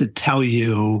wants to tell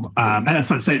you, and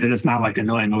that's not to say that it's not like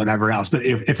annoying or whatever else, but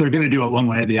if they're going to do it one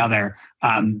way or the other,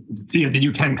 then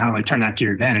you can kind of like turn that to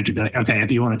your advantage and be like, okay,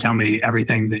 if you want to tell me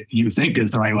everything that you think is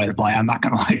the right way to play, I'm not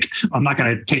going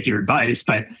to take your advice,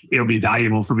 but it'll be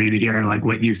valuable for me to hear like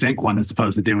what you think one is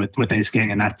supposed to do with Ace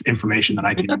King. And that's information that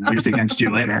I can use against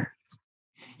you later.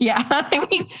 Yeah. I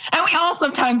mean, and we all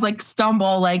sometimes like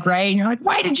stumble, like, right. And you're like,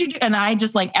 why did you do? And I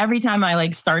just like, every time I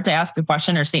like start to ask a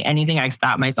question or say anything, I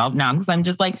stop myself now. Cause I'm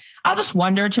just like, I'll just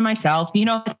wonder to myself,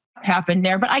 what happened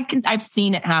there. But I've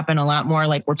seen it happen a lot more,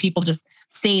 like where people just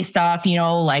say stuff,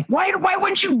 like, why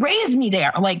wouldn't you raise me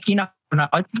there? Like, no,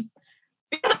 it's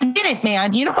because I did it,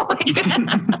 man.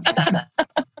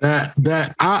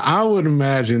 That I would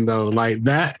imagine though, like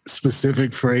that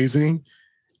specific phrasing,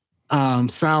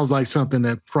 sounds like something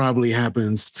that probably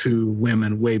happens to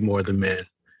women way more than men.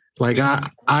 Like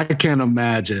I can't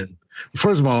imagine.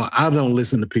 First of all, I don't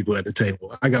listen to people at the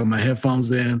table. I got my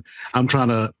headphones in. I'm trying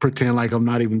to pretend like I'm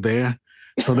not even there.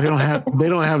 So they don't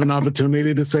have an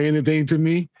opportunity to say anything to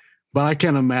me. But I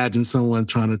can't imagine someone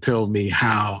trying to tell me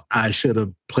how I should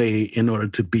have played in order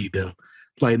to beat them.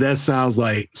 Like that sounds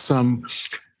like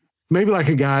maybe like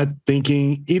a guy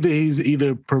thinking he's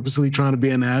purposely trying to be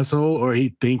an asshole or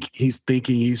he's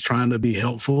thinking he's trying to be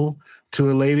helpful to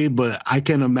a lady, but I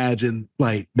can't imagine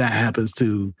like that happens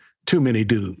to too many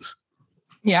dudes.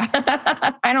 Yeah,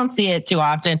 I don't see it too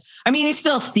often. I mean, you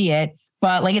still see it,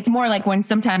 but like it's more like when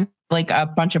sometimes like a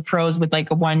bunch of pros with like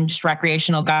one just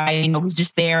recreational guy, who's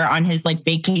just there on his like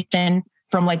vacation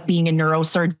from like being a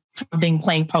neurosurgeon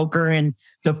playing poker, and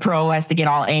the pro has to get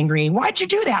all angry. Why'd you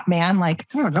do that, man? Like,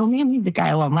 I don't know, man, leave the guy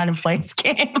alone. Let him play his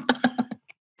game.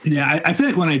 Yeah, I feel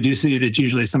like when I do see it, it's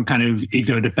usually some kind of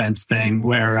ego defense thing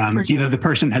where either the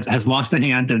person has lost a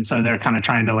hand and so they're kind of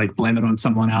trying to like blame it on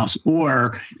someone else,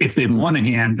 or if they've won a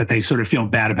hand, but they sort of feel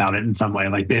bad about it in some way,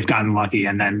 like they've gotten lucky,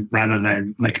 and then rather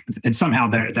than like, and somehow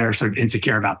they're sort of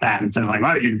insecure about that, and so like,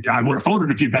 well, I would have folded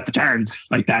if you bet the turn,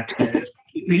 like that.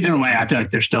 Either way, I feel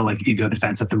like there's still like ego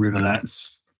defense at the root of that.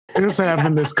 Just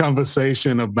having this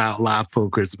conversation about live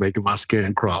poker is making my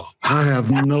skin crawl. I have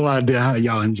no idea how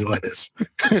y'all enjoy this.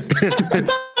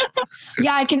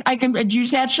 Yeah, I can. You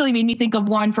just actually made me think of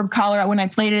one from Colorado when I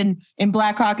played in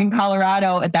Blackhawk in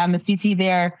Colorado at the MSPT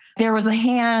there. There was a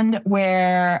hand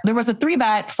where there was a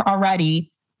 3-bet already,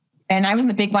 and I was in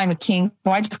the big blind with king.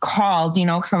 So I just called,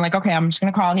 because I'm like, okay, I'm just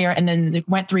going to call here. And then it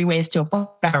went 3 ways to a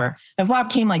whatever. The flop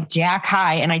came like jack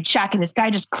high, and I check, and this guy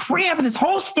just crams his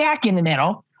whole stack in the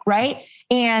middle. Right.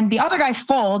 And the other guy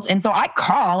folds. And so I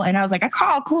call, and I was like, I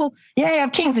call, cool. Yeah, I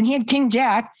have kings. And he had king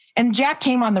jack, and jack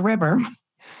came on the river,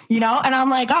 and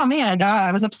I'm like, oh man,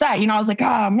 I was upset. I was like,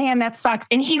 oh man, that sucks.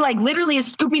 And he like literally is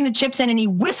scooping the chips in, and he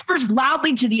whispers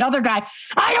loudly to the other guy,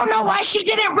 I don't know why she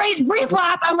didn't raise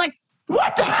pre-flop. I'm like,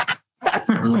 what the?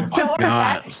 Oh my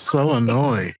God, so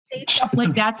annoying. Stuff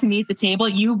like that to me at the table,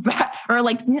 or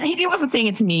like he wasn't saying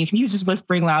it to me. He was just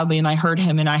whispering loudly, and I heard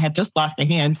him, and I had just lost a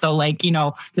hand. So like,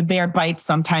 the bear bites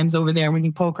sometimes over there when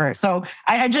you poker. So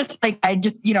I don't,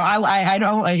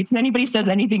 if anybody says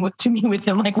anything to me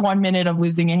within like 1 minute of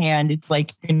losing a hand, it's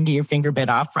like your finger bit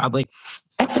off probably.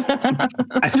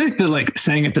 I feel like the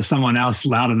saying it to someone else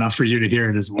loud enough for you to hear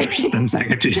it is worse than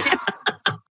saying it to you.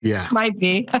 Yeah. Might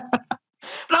be.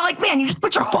 But I'm like, man, you just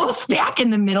put your whole stack in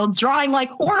the middle, drawing like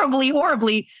horribly,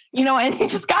 and you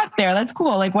just got there. That's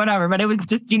cool, like whatever. But it was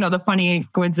just, the funny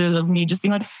coincidence of me just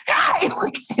being like,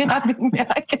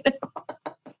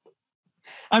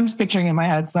 I'm just picturing in my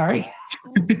head. Sorry.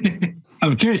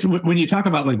 I'm curious, when you talk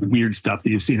about like weird stuff that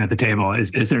you've seen at the table,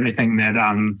 is there anything that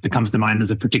comes to mind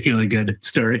as a particularly good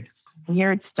story?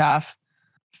 Weird stuff.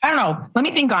 I don't know. Let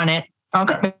me think on it. I'll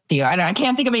come back to you. I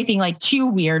can't think of anything like too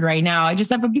weird right now. I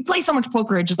just you play so much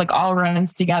poker, it just like all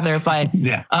runs together. But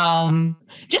yeah,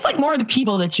 just like more of the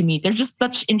people that you meet, they're just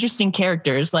such interesting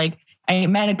characters. Like I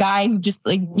met a guy who just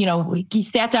like, he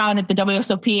sat down at the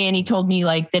WSOP and he told me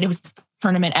like that it was his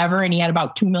tournament ever, and he had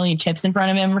about 2 million chips in front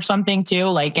of him or something too.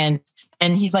 Like and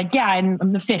he's like, yeah,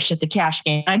 I'm the fish at the cash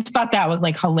game. I just thought that was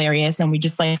like hilarious, and we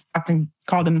just like talked and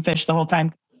called him the fish the whole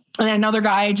time. And then another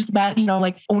guy just about,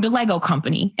 owned a Lego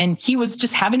company, and he was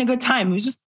just having a good time. He was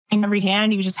just in every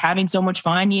hand. He was just having so much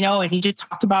fun, and he just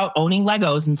talked about owning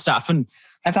Legos and stuff. And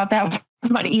I thought that was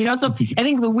funny, so I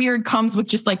think the weird comes with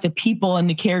just like the people and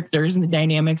the characters and the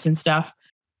dynamics and stuff.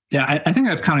 Yeah, I think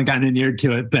I've kind of gotten inured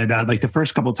to it, but like the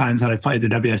first couple of times that I played the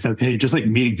WSOP, just like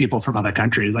meeting people from other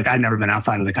countries, like I'd never been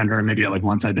outside of the country, or maybe like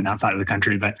once I'd been outside of the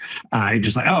country, but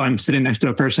just like, oh, I'm sitting next to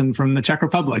a person from the Czech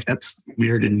Republic. That's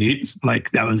weird and neat.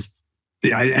 Like that was,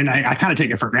 I kind of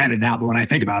take it for granted now, but when I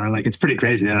think about it, like it's pretty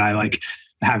crazy that I like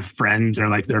have friends or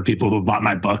like there are people who bought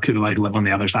my book who like live on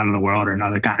the other side of the world or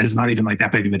another kind. It's not even like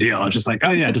that big of a deal. It's just like,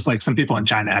 oh yeah, just like some people in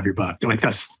China have your book. Like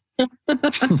that's.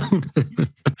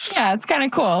 Yeah, it's kind of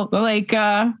cool. Like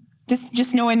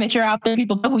just knowing that you're out there,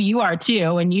 people know who you are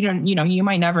too, and you don't, you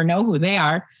might never know who they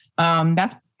are.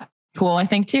 That's cool, I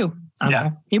think too.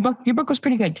 Yeah, your book was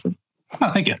pretty good too.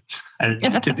 Oh, thank you.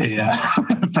 To be,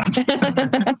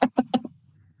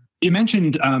 you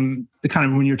mentioned the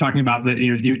kind of when you were talking about that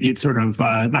you'd sort of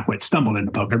not quite stumbled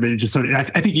into poker, but it just sort of I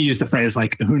think you used the phrase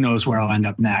like, "Who knows where I'll end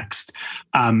up next."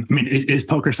 I mean, is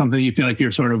poker something you feel like you're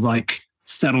sort of like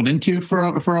settled into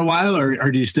for a while,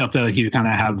 or do you still feel like you kind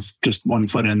of have just one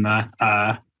foot in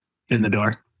the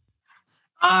door?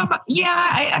 Yeah,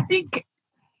 I think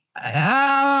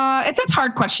that's a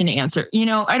hard question to answer.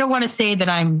 I don't want to say that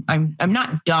I'm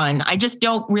not done. I just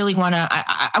don't really want to.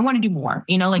 I want to do more.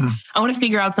 I want to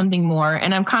figure out something more,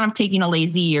 and I'm kind of taking a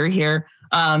lazy year here.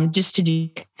 Just to do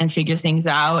and figure things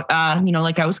out.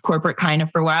 Like I was corporate kind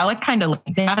of for a while. I kind of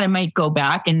like that. I might go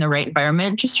back in the right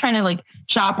environment, just trying to like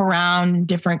shop around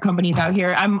different companies out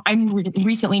here. I'm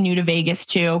recently new to Vegas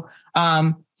too.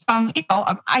 I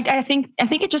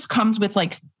think it just comes with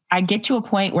like, I get to a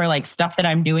point where like stuff that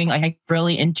I'm doing, like I'm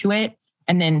really into it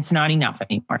and then it's not enough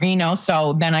anymore,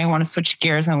 so then I want to switch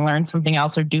gears and learn something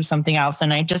else or do something else.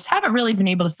 And I just haven't really been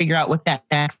able to figure out what that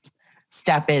next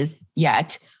step is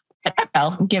yet.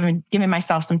 I'm giving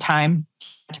myself some time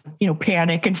to,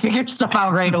 panic and figure stuff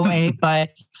out right away.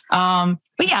 But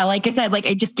yeah, like I said, like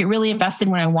I just get really invested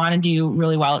when I want to do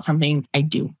really well at something I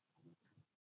do.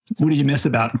 What do you miss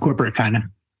about corporate kind of?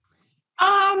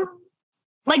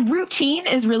 Like routine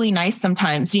is really nice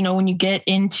sometimes, when you get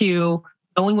into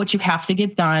knowing what you have to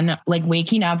get done, like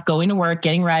waking up, going to work,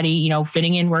 getting ready,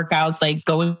 fitting in workouts, like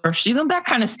going, that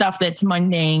kind of stuff that's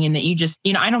mundane and that you just,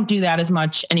 I don't do that as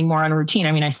much anymore on a routine.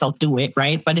 I mean, I still do it,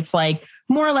 right? But it's like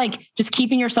more like just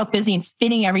keeping yourself busy and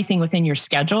fitting everything within your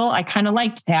schedule. I kind of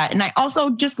liked that. And I also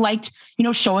just liked,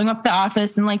 showing up at the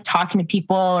office and like talking to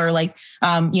people or like,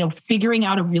 figuring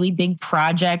out a really big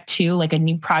project too, like a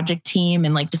new project team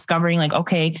and like discovering like,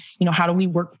 okay, how do we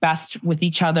work best with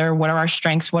each other? What are our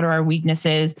strengths? What are our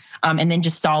weaknesses? And then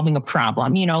just solving a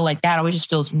problem, like that always just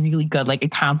feels really good, like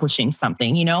accomplishing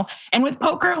something, and with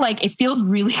poker, like it feels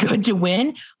really good to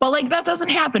win, but like that doesn't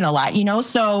happen a lot,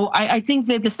 So I think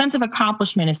that the sense of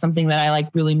accomplishment is something that I like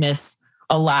really miss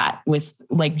a lot with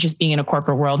like just being in a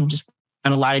corporate world and just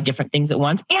on a lot of different things at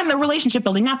once. And the relationship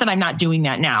building, not that I'm not doing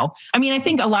that now. I mean, I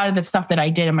think a lot of the stuff that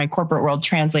I did in my corporate world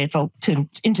translates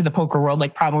into the poker world,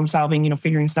 like problem solving,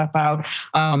 figuring stuff out,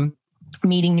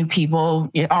 meeting new people,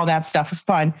 all that stuff is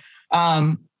fun.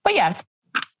 But yeah,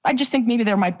 I just think maybe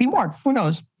there might be more. Who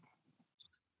knows?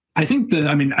 I think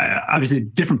obviously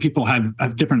different people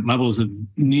have different levels of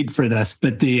need for this,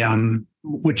 but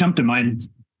what jumped to mind,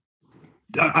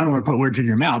 I don't want to put words in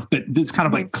your mouth, but it's kind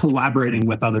of like collaborating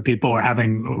with other people or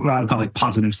having what I call like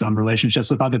positive sum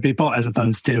relationships with other people, as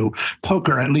opposed to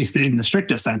poker, at least in the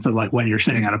strictest sense of like when you're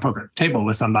sitting at a poker table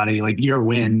with somebody, like your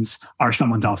wins are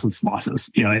someone else's losses.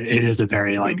 It is a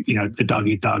very like, the dog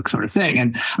eat dog sort of thing.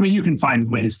 And I mean, you can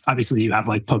find ways, obviously you have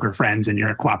like poker friends and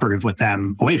you're cooperative with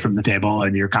them away from the table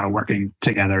and you're kind of working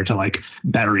together to like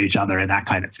better each other and that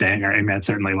kind of thing. Or I mean, that's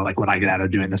certainly like what I get out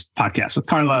of doing this podcast with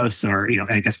Carlos or,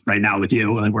 I guess right now with you.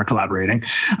 We're collaborating.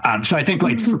 So I think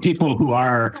like for people who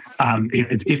are,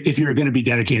 if you're going to be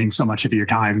dedicating so much of your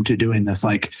time to doing this,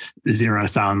 like zero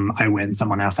sum, I win,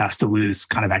 someone else has to lose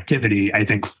kind of activity, I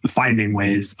think finding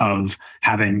ways of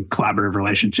having collaborative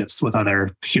relationships with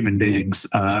other human beings,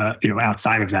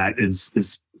 outside of that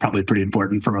is probably pretty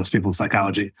important for most people's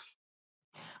psychology.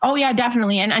 Oh yeah,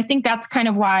 definitely. And I think that's kind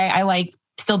of why I like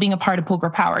still being a part of Poker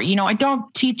Power. I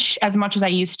don't teach as much as I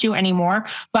used to anymore,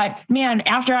 but man,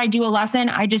 after I do a lesson,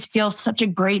 I just feel such a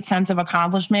great sense of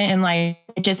accomplishment and like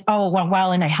it just, oh, it went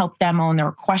well. And I helped them and there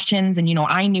were questions and,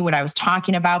 I knew what I was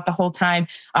talking about the whole time.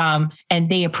 And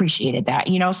they appreciated that,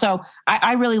 so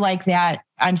I really like that.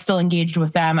 I'm still engaged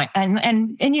with them.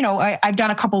 I've done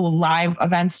a couple of live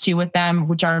events too with them,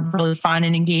 which are really fun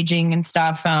and engaging and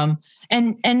stuff.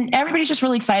 And everybody's just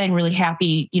really excited and really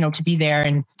happy, to be there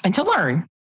and to learn.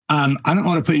 I don't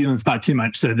want to put you on the spot too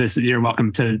much, so you're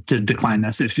welcome to decline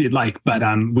this if you'd like. But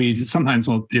we sometimes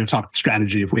will talk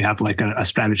strategy if we have like a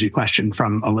strategy question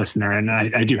from a listener, and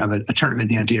I do have a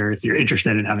tournament hand here if you're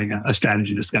interested in having a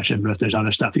strategy discussion. But if there's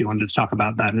other stuff you wanted to talk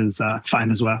about, that is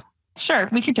fine as well. Sure,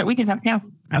 we could have yeah.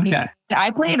 Okay. Did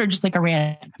I play it or just like a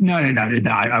random? No,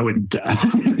 I wouldn't.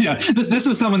 Yeah, this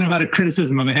was someone who had a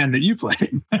criticism of a hand that you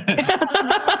played.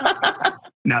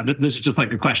 No, this is just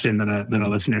like a question that a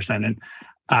listener sent in.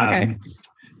 Okay.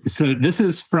 So this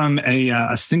is from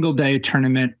a single day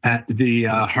tournament at the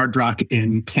Hard Rock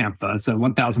in Tampa. It's a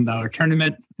 $1,000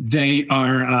 tournament. They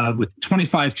are with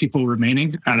 25 people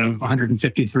remaining out of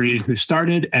 153 who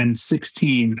started, and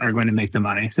 16 are going to make the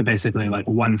money. So basically, like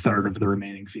 1/3 of the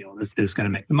remaining field is going to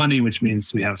make the money, which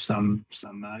means we have some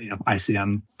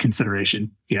ICM consideration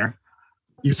here.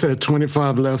 You said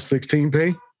 25 left, 16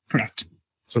 pay? Correct.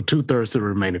 So 2/3 of the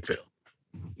remaining field.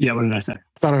 Yeah, what did I say?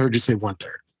 I thought I heard you say 1/3.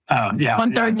 Oh, yeah.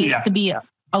 1/3 needs to be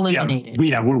eliminated.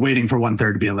 Yeah, we're waiting for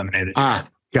 1/3 to be eliminated.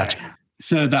 Gotcha.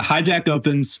 So the hijack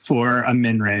opens for a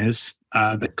min raise.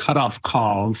 The cutoff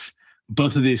calls.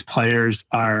 Both of these players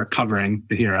are covering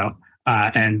the hero.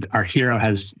 And our hero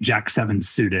has Jack 7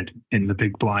 suited in the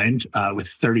big blind with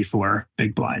 34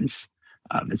 big blinds.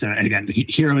 So again, the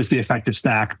hero is the effective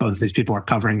stack. Both of these people are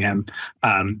covering him.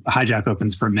 Hijack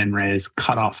opens for min raise.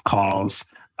 Cutoff calls.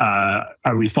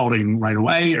 Are we folding right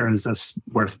away, or is this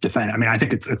worth defending? I mean, I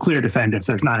think it's a clear defend if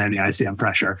there's not any ICM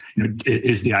pressure.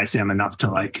 Is the ICM enough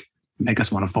to like make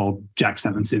us want to fold Jack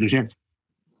 7 suited here?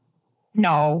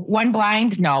 No, one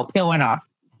blind. No, it went off.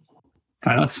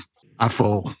 Carlos? I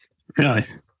fold. Really?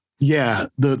 Yeah.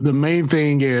 The main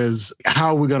thing is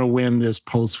how we're going to win this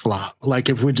post flop. Like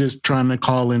if we're just trying to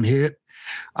call and hit,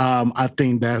 I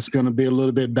think that's going to be a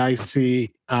little bit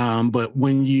dicey. But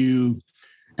when you,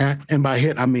 and by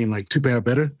hit, I mean like 2 pair or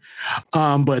better.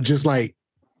 But just like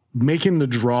making the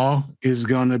draw is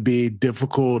going to be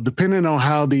difficult depending on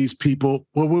how these people,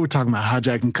 we were talking about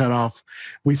hijack and cutoff.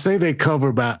 We say they cover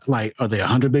about like, are they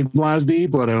 100 big blinds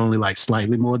deep, or are they only like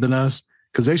slightly more than us?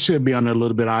 Because they should be under a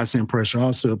little bit of ICM pressure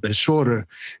also if they're shorter,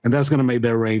 and that's going to make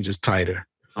their ranges tighter.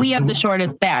 We have the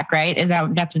shortest stack, right?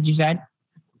 That's what you said?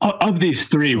 Of these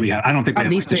three, we have. I don't think they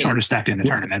have the shortest stack in the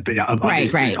tournament, but yeah, of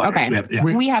these three players, okay.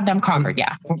 We have them covered,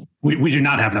 yeah. We do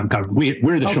not have them covered.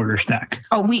 We're the shorter stack.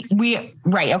 Oh, we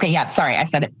right. Okay, yeah. Sorry, I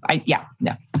said it. I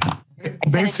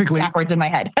basically backwards in my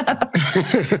head.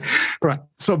 Right.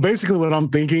 So basically, what I'm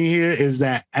thinking here is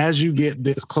that as you get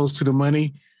this close to the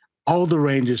money, all the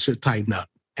ranges should tighten up.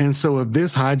 And so if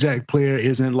this hijack player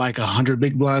isn't like 100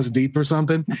 big blinds deep or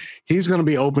something, he's going to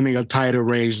be opening a tighter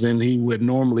range than he would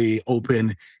normally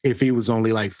open if he was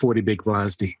only like 40 big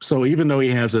blinds deep. So even though he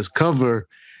has us cover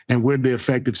and we're the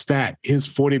effective stack, his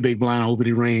 40 big blind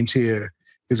opening range here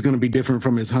is going to be different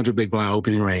from his 100 big blind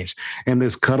opening range. And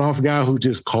this cutoff guy who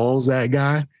just calls that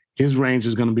guy, his range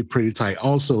is going to be pretty tight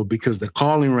also, because the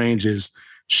calling ranges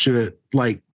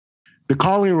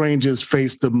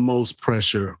face the most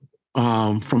pressure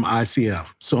from ICM.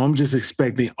 So I'm just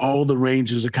expecting all the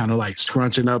ranges are kind of like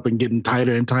scrunching up and getting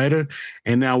tighter and tighter.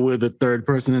 And now we're the third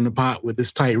person in the pot with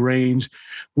this tight range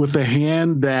with a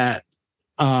hand that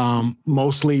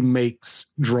mostly makes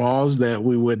draws that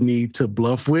we would need to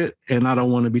bluff with. And I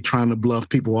don't want to be trying to bluff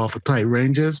people off of tight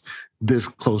ranges this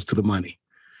close to the money.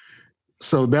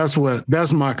 So that's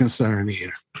my concern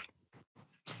here.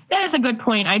 That is a good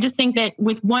point. I just think that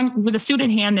with a suited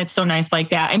hand that's so nice like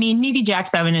that, I mean, maybe Jack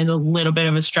 7 is a little bit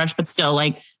of a stretch, but still,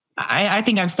 like, I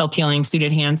think I'm still peeling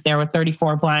suited hands there with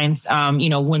 34 blinds,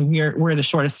 when we're the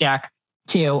shortest stack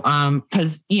too.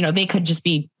 Because, they could just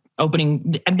be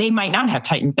opening, they might not have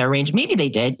tightened their range. Maybe they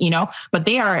did, but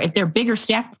if they're bigger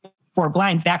stack 4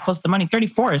 blinds that close to the money,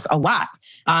 34 is a lot.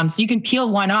 So you can peel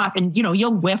one off and,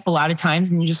 you'll whiff a lot of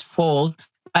times and you just fold.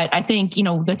 But I think,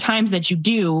 the times that you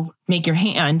do make your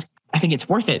hand, I think it's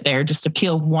worth it there just to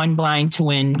peel one blind to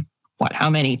win, how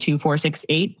many? 2, 4, 6,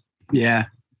 8? Yeah.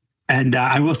 And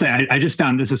I will say, I just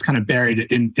found this is kind of buried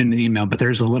in the email, but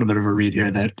there's a little bit of a read here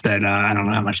that I don't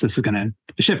know how much this is going to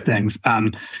shift things.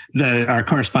 Our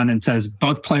correspondent says,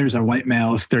 both players are white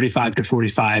males, 35 to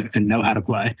 45, and know how to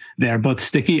play. They are both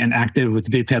sticky and active with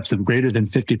VPIPs of greater than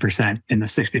 50% in the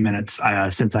 60 minutes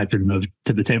since I've been moved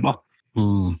to the table.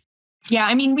 Mm. Yeah,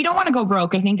 I mean, we don't want to go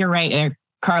broke. I think you're right,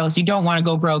 Carlos. You don't want to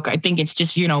go broke. I think it's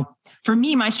just, for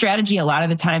me, my strategy, a lot of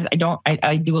the times,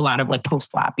 I do a lot of like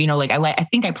post flop, I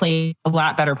think I play a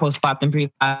lot better post flop than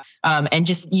pre flop. And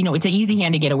just, it's an easy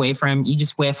hand to get away from. You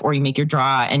just whiff or you make your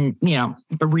draw and,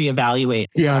 reevaluate.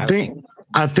 Yeah,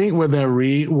 I think with that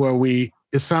read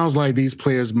it sounds like these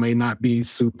players may not be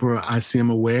super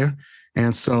ICM aware.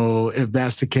 And so if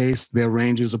that's the case, their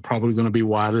ranges are probably going to be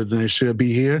wider than it should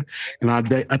be here. And I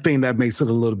think that makes it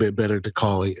a little bit better to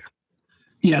call here.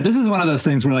 Yeah, this is one of those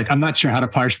things where like I'm not sure how to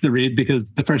parse the read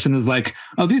because the person is like,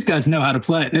 "Oh, these guys know how to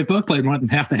play. They've both played more than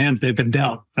half the hands they've been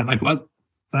dealt." I'm like, "What?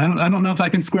 I don't know if I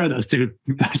can square those two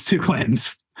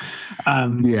claims."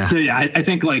 So yeah, I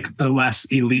think like the less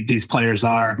elite these players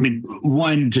are, I mean,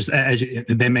 one, just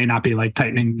they may not be like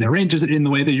tightening their ranges in the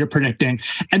way that you're predicting,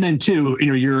 and then two,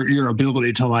 your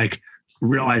ability to like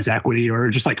realize equity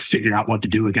or just like figure out what to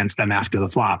do against them after the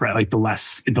flop, right? Like the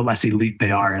less elite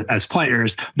they are as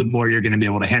players, the more you're going to be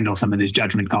able to handle some of these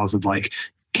judgment calls of like,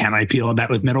 can I peel a bet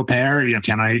with middle pair?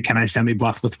 Can I semi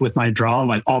bluff with my draw?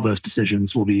 Like all those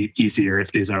decisions will be easier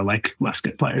if these are like less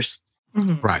good players.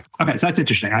 Mm-hmm. Right. Okay, so that's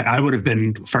interesting. I would have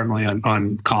been firmly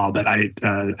on call, but I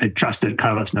trust that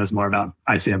Carlos knows more about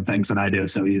ICM things than I do.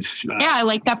 So he's yeah, I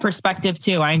like that perspective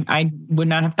too. I would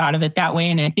not have thought of it that way,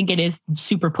 and I think it is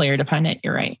super player dependent.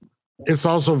 You're right. It's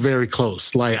also very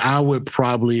close. Like I would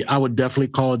definitely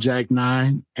call Jack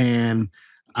 9 and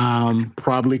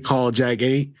probably call Jack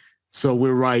 8. So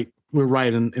we're right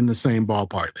in the same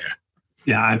ballpark there.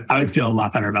 Yeah, I would feel a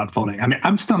lot better about folding. I mean,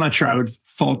 I'm still not sure I would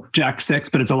fold Jack 6,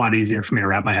 but it's a lot easier for me to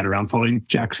wrap my head around folding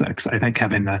Jack 6. I think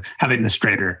having the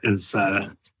straighter is,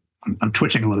 I'm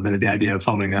twitching a little bit at the idea of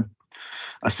folding a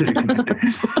sitting.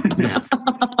 Yeah.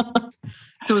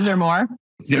 So is there more?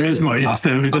 There is more, yes.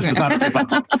 This was not a free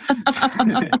bubble.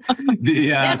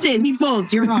 That's it. He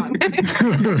folds. You're wrong.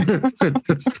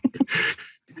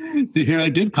 Here I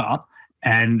did call.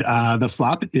 And the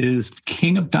flop is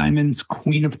King of Diamonds,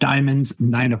 Queen of Diamonds,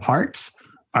 9 of Hearts.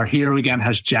 Our hero again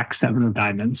has Jack 7 of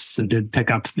Diamonds. So did pick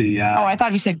up the... I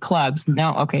thought you said clubs.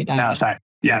 No, okay. Diamonds. No, sorry.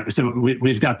 Yeah, so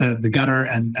we've got the gutter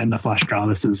and the flush draw.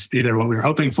 This is either what we were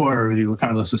hoping for or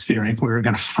Carlos was fearing we were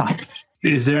going to flop.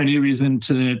 Is there any reason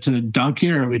to dunk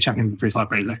here, or are we checking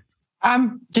pre-flop raiser?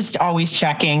 I'm just always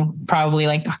checking, probably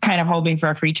like kind of hoping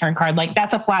for a free turn card. Like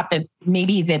that's a flop that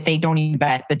maybe that they don't even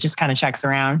bet, that just kind of checks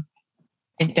around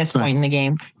at this point in the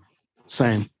game.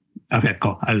 Same. Okay,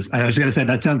 cool. I was going to say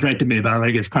that sounds right to me, but I want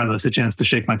to give Carlos a chance to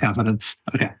shake my confidence.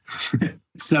 Okay.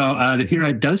 So the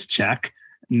hero does check.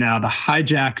 Now the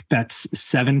hijack bets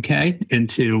 7K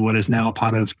into what is now a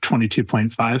pot of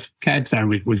 22.5K.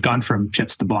 Sorry, we've gone from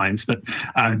chips to blinds, but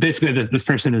basically this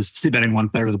person is c-betting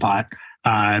 1/3 of the pot.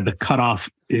 The cutoff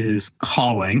is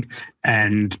calling,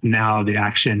 and now the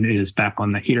action is back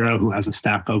on the hero, who has a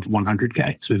stack of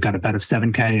 100K. So we've got a bet of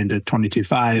 7K into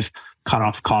 22.5,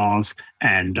 cutoff calls,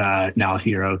 and now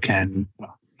hero can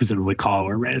presumably call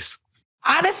or raise.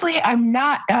 Honestly, I'm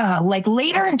not like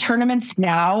later in tournaments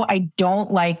now, I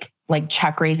don't like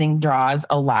check raising draws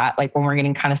a lot, like when we're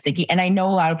getting kind of sticky. And I know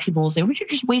a lot of people will say, we should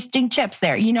just wasting chips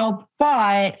there,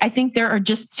 but I think there are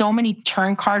just so many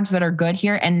turn cards that are good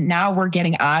here. And now we're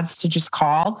getting odds to just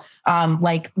call.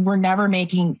 Like we're never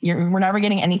getting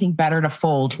anything better to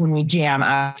fold when we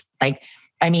jam.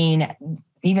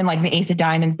 Even like the ace of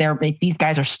diamonds, these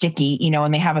guys are sticky,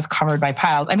 and they have us covered by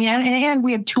piles. I mean, and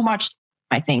we have too much,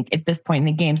 I think, at this point in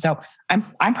the game. So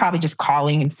I'm probably just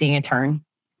calling and seeing a turn.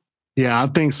 Yeah, I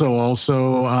think so.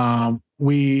 Also,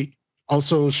 we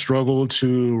also struggle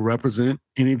to represent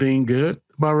anything good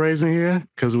about raising here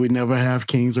because we never have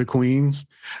kings or queens.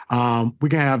 We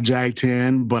can have Jack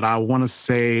 10, but I want to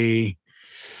say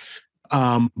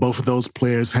both of those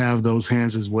players have those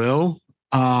hands as well.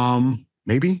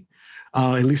 Maybe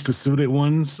at least the suited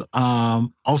ones.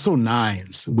 Also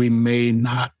nines. We may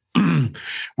not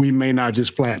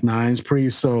just flat nines pre.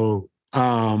 So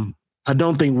I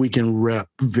don't think we can rep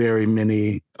very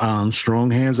many strong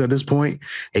hands at this point.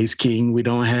 Ace king we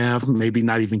don't have, maybe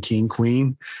not even king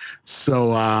queen.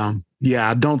 So I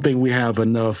don't think we have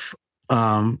enough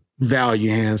value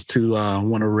hands to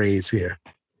want to raise here.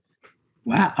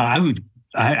 Wow,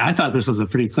 I thought this was a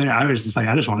pretty clear. I was just like,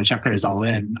 I just want to check raise all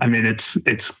in. I mean, it's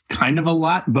kind of a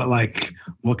lot, but like,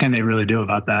 what can they really do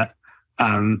about that?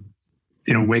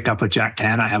 Wake up with Jack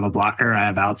 10. I have a blocker. I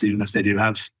have outs, even if they do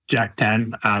have Jack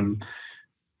 10. I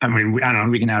don't know.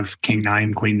 We can have King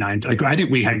 9, Queen 9. Like, I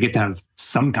think we get to have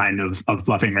some kind of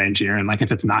bluffing range here. And like,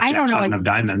 if it's not Jack 7 of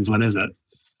diamonds, what is it?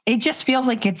 It just feels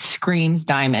like it screams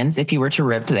diamonds if you were to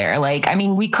rip there. Like, I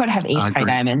mean, we could have ace high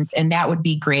diamonds and that would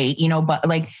be great, but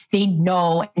like they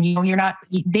know, you're not,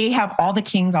 they have all the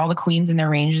kings, all the queens in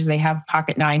their ranges. They have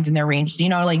pocket nines in their range,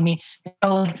 like me.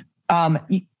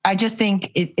 I just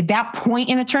think at that point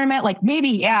in the tournament, like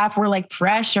maybe, if we're like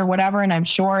fresh or whatever, and I'm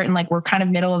short and like we're kind of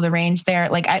middle of the range there,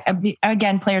 like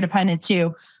again, player dependent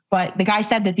too. But the guy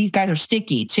said that these guys are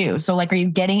sticky too. So like, are you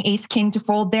getting ace king to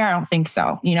fold there? I don't think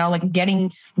so. Like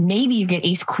maybe you get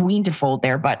ace queen to fold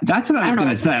there, but that's what I was going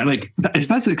to say. Like,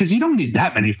 that's because you don't need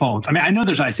that many folds. I mean, I know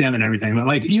there's ICM and everything, but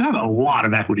like you have a lot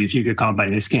of equity if you get called by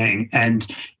ace king. And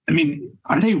I mean,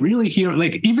 are they really here?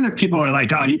 Like, even if people are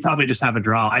like, oh, you probably just have a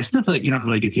draw, I still feel like you don't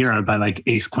really get heroed by like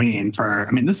ace queen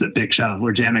this is a big shove.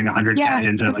 We're jamming 100K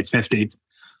into like 50.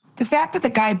 The fact that the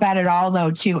guy bet it all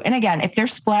though too, and again, if they're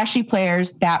splashy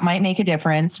players, that might make a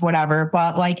difference, whatever.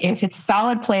 But like if it's a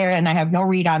solid player and I have no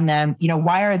read on them,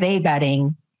 why are they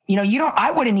betting?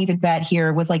 I wouldn't even bet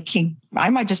here with like king. I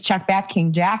might just check back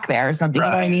king jack there or something. Right,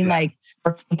 you know what I mean? Yeah. Like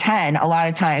or 10 a lot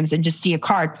of times and just see a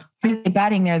card. Really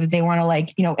betting there that they want to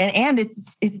like, and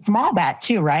it's small bet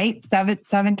too, right?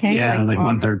 7K. Yeah, like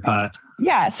 1/3 pot.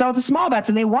 Yeah, so it's a small bet,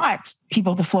 so they want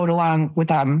people to float along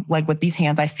with like with these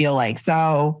hands. I feel like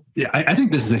so. Yeah, I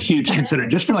think this is a huge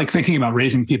consideration just for like thinking about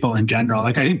raising people in general.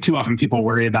 Like I think too often people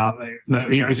worry about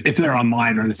if they're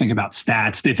online or they think about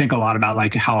stats, they think a lot about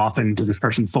like how often does this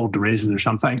person fold to raises or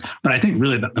something. But I think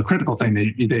really the critical thing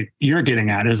that you're getting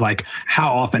at is like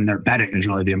how often they're betting is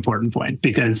really the important point,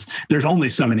 because there's only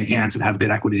so many hands that have good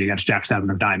equity against Jack 7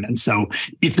 of diamonds. So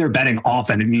if they're betting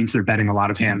often, it means they're betting a lot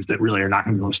of hands that really are not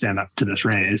going to be able to stand up to this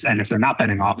raise. And if they're not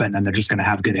betting often, then they're just going to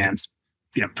have good hands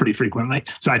pretty frequently.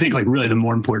 So I think like really the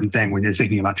more important thing when you're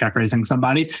thinking about check raising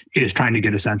somebody is trying to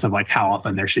get a sense of like how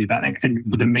often they're c betting. And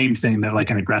the main thing that like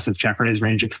an aggressive check raise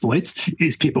range exploits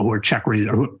is people who are check raise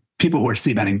or people who are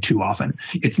c betting too often.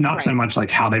 It's not so much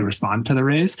like how they respond to the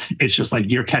raise. It's just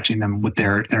like you're catching them with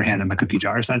their hand in the cookie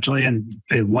jar essentially. And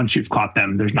once you've caught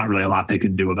them, there's not really a lot they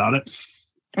can do about it.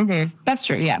 Okay, that's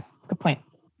true. Yeah, good point.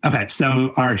 Okay,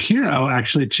 so our hero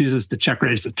actually chooses to check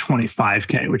raise to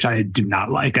 25K, which I do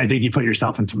not like. I think you put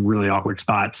yourself in some really awkward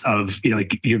spots of,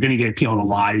 like you're going to get people to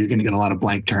lie. You're going to get a lot of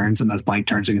blank turns, and those blank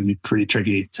turns are going to be pretty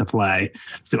tricky to play.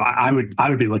 So I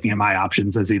would be looking at my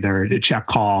options as either a check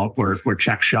call or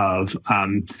check shove. I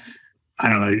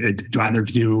don't know. Do either of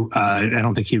you? I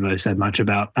don't think he really said much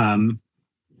about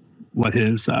what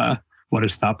his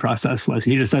thought process was.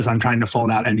 He just says, "I'm trying to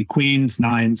fold out any queens,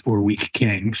 nines, or weak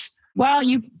kings." Well,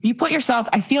 you put yourself,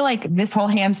 I feel like this whole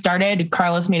hand started,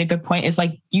 Carlos made a good point, is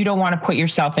like, you don't want to put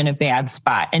yourself in a bad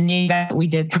spot. And that we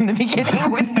did from the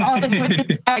beginning with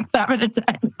the Jack 7 of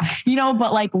 10,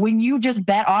 but like when you just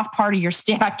bet off part of your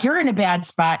stack, you're in a bad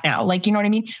spot now. Like, you know what I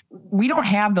mean? We don't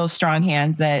have those strong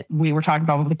hands that we were talking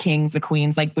about with the kings, the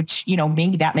queens, like, which,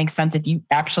 maybe that makes sense if you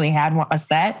actually had a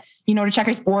set, to check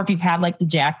raise, or if you've had like the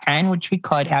Jack 10, which we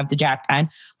could have the Jack 10.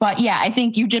 But yeah, I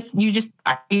think you just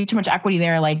too much equity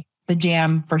there, like, the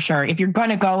jam for sure. If you're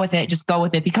going to go with it, just go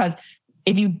with it, because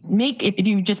if you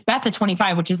just bet the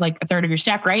 25, which is like a third of your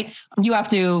stack, right? You have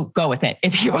to go with it.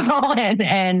 If you goes all in,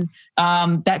 and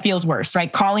that feels worse,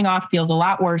 right? Calling off feels a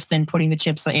lot worse than putting the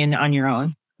chips in on your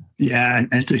own. Yeah.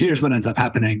 And so here's what ends up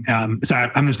happening. Sorry,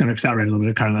 I'm just going to accelerate a little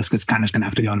bit, Carlos, because kind of going to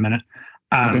have to go in a minute.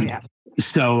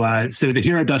 So the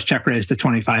hero does check raise to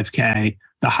 25K.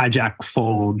 The hijack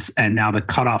folds, and now the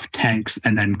cutoff tanks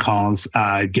and then calls,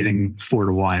 getting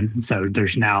 4-1. So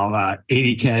there's now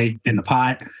 80K in the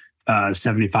pot,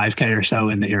 75K or so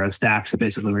in the hero stack. So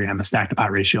basically, we're going to have a stack to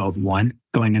pot ratio of 1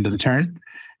 going into the turn.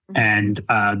 And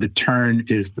the turn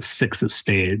is the 6 of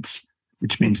spades,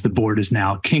 which means the board is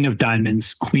now king of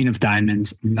diamonds, queen of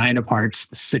diamonds, 9 of hearts,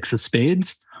 6 of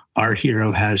spades. Our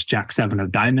hero has Jack 7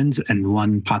 of diamonds and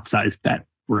 1 pot size bet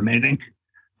remaining.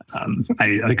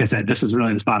 Like I said, this is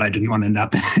really the spot I didn't want to end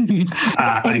up in.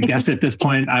 I guess at this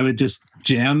point I would just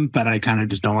jam, but I kind of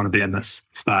just don't want to be in this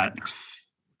spot.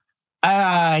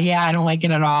 Yeah, I don't like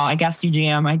it at all. I guess you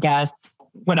jam, I guess.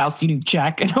 What else do you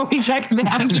check? And nobody checks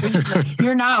back.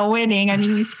 You're not winning. I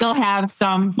mean, you still have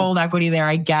some fold equity there,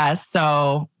 I guess.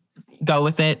 So go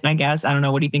with it, I guess. I don't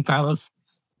know. What do you think, Carlos?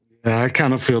 Yeah, I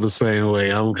kind of feel the same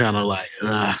way. I'm kind of like,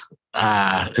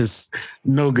 it's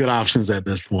no good options at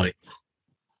this point.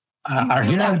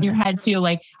 In your head too,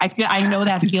 like I know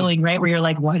that feeling, right? Where you're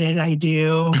like, what did I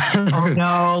do? Oh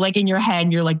no! Like in your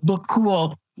head, you're like, look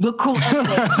cool.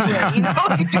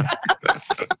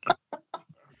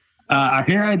 Our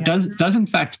hero does in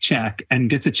fact check and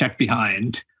gets a check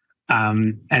behind,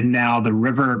 and now the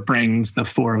river brings the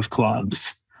 4 of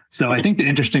clubs. So I think the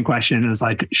interesting question is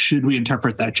like, should we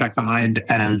interpret that check behind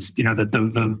as that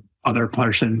the other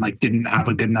person like didn't have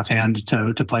a good enough hand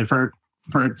to play for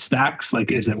stacks?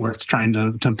 Like, is it worth trying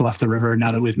to bluff the river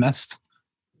now that we've missed?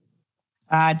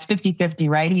 It's 50-50,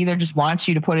 right? He either just wants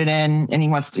you to put it in and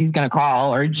he's going to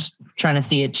call, or just trying to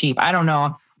see it cheap. I don't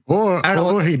know. Or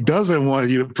he doesn't want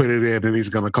you to put it in and he's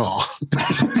going to call.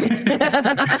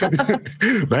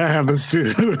 That happens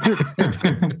too.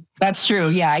 That's true.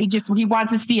 Yeah. He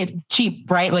wants to see it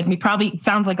cheap, right? Like it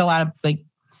sounds like a lot of like,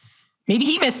 maybe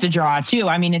he missed a draw too.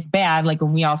 I mean, it's bad. Like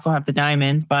when we also have the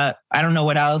diamonds, but I don't know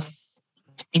what else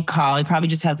to call. He probably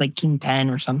just has like king 10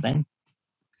 or something.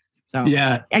 So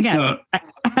yeah, again,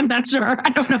 I'm not sure. I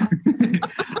don't know.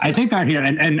 I think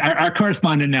our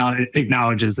correspondent now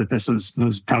acknowledges that this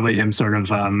was probably him sort of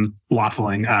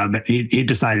waffling. But he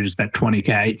decided to bet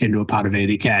 $20K into a pot of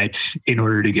 $80K in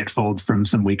order to get folds from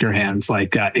some weaker hands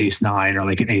like ace 9 or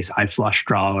like an ace high flush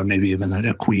draw or maybe even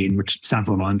a queen, which sounds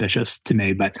a little ambitious to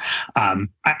me. But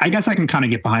I guess I can kind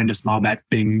of get behind a small bet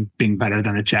being better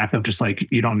than a check of just like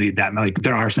you don't need that. Like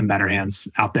there are some better hands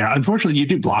out there. Unfortunately, you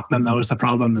do block them though. Is the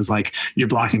problem is like you're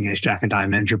blocking ace jack of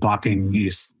diamonds, you're blocking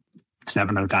ace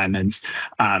 7 of diamonds.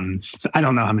 So I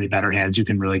don't know how many better hands you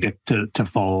can really get to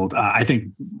fold. I think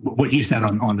what you said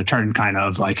on the turn, kind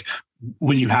of like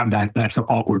when you have that sort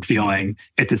of awkward feeling,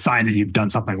 it's a sign that you've done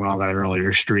something wrong on that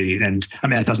earlier street. And I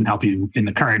mean, that doesn't help you in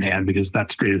the current hand because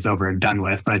that street is over and done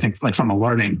with. But I think like from a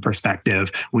learning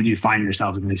perspective, when you find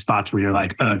yourself in these spots where you're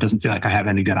like, oh, it doesn't feel like I have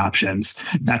any good options,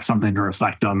 that's something to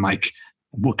reflect on. Like,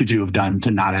 what could you have done to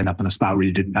not end up in a spot where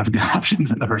you didn't have good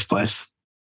options in the first place?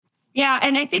 Yeah,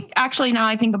 and I think actually now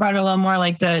I think about it a little more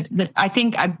like I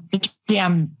think I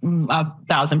jam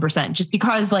 1,000% just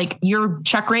because like your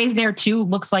check raise there too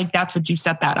looks like that's what you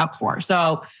set that up for.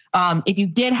 So if you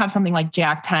did have something like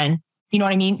Jack 10, you know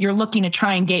what I mean? You're looking to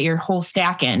try and get your whole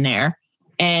stack in there.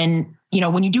 And you know,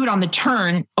 when you do it on the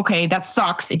turn, okay, that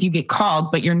sucks if you get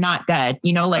called, but you're not dead.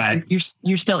 You know, like right.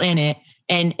 you're still in it.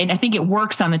 And I think it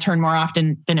works on the turn more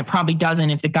often than it probably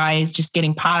doesn't if the guy is just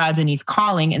getting pot odds and he's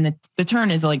calling and the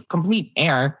turn is like complete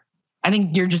air. I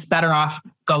think you're just better off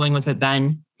going with it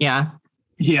then. Yeah.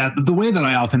 Yeah. The way that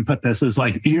I often put this is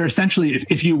like, you're essentially,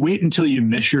 if you wait until you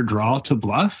miss your draw to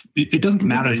bluff, it doesn't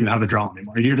matter if you have a draw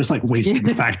anymore. You're just like wasting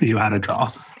the fact that you had a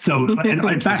draw. So in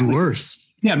fact, it's worse.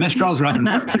 Yeah, missed draws rather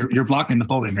than you're blocking the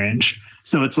folding range.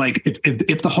 So it's like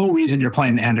if the whole reason you're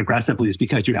playing the hand aggressively is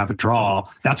because you have a draw,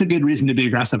 that's a good reason to be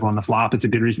aggressive on the flop. It's a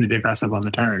good reason to be aggressive on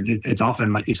the turn. It's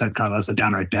often, like you said, Carlos, a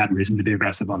downright bad reason to be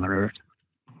aggressive on the river.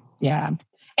 Yeah.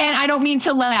 And I don't mean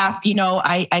to laugh. You know,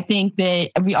 I think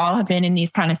that we all have been in these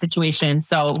kind of situations.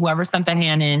 So whoever sent the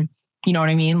hand in, you know what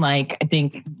I mean? Like, I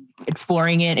think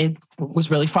exploring it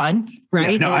was really fun,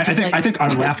 right? Yeah, no, I think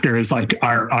our laughter is like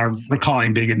our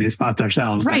recalling being in these spots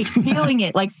ourselves. Right, feeling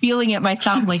it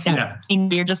myself like that. Yeah.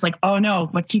 And you're just like, oh no,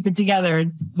 but keep it together.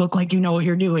 Look like you know what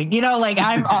you're doing. You know, like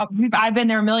I've been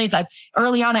there millions times.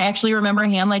 Early on, I actually remember a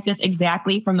hand like this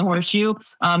exactly from the horseshoe.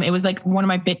 It was like one of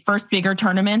my first bigger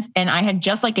tournaments, and I had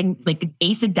just like an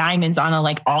ace of diamonds on a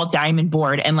like all diamond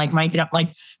board, and like my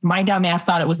dumb ass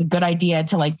thought it was a good idea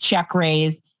to like check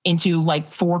raise into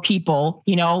like 4 people,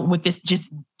 you know, with this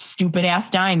just stupid ass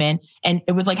diamond. And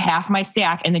it was like half my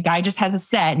stack. And the guy just has a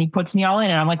set and he puts me all in.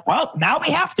 And I'm like, well, now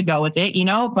we have to go with it, you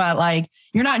know, but like,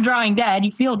 you're not drawing dead.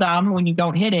 You feel dumb when you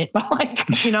don't hit it. But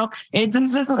like, you know, it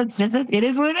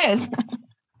is what it is.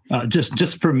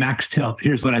 Just for max tilt,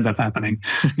 here's what ends up happening.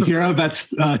 Hero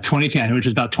bets 20K, which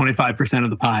is about 25%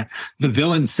 of the pot. The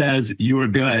villain says you were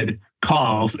good,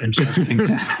 calls, and just King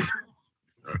 10.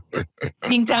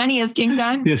 King 10, he has King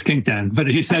 10? He has King 10, but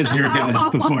he says you're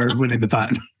good before winning the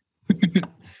pot.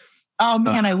 Oh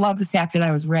man, I love the fact that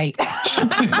I was right.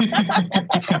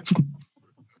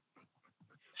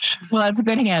 Well, that's a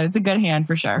good hand. It's a good hand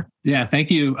for sure. Yeah,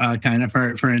 thank you, Kaina,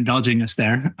 for indulging us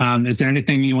there. Is there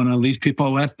anything you want to leave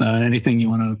people with? Anything you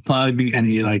want to plug?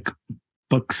 Any like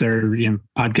books or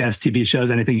podcasts, TV shows?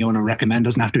 Anything you want to recommend?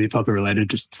 Doesn't have to be poker related.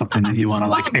 Just something that you want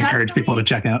to encourage people to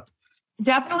check out.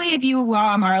 Definitely, if you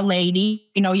are a lady,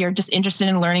 you know, you're just interested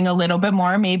in learning a little bit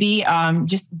more, maybe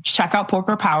just check out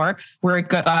Poker Power. We're a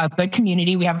good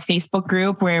community. We have a Facebook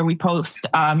group where we post,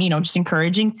 just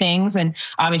encouraging things. And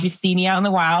if you see me out in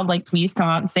the wild, like, please come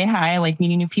out and say hi. I like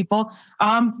meeting new people.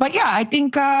 But yeah, I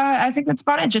think that's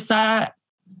about it. Just I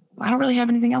don't really have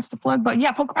anything else to plug, but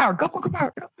yeah, Poker Power. Go Poker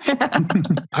Power.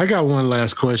 I got one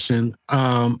last question.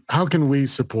 How can we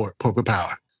support Poker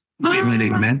Power?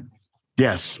 Men?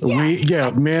 Yes.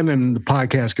 Men in the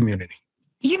podcast community.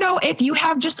 You know, if you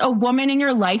have just a woman in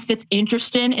your life that's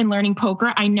interested in learning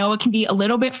poker, I know it can be a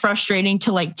little bit frustrating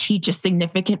to like teach a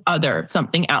significant other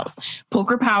something else.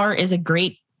 Poker Power is a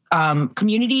great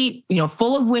community, you know,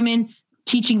 full of women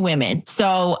teaching women.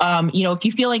 So, if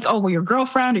you feel like, your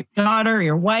girlfriend or your daughter or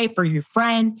your wife or your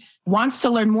friend wants to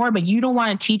learn more, but you don't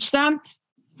want to teach them,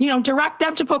 direct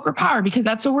them to Poker Power, because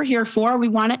that's what we're here for. We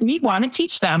want to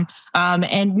teach them.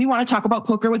 And we want to talk about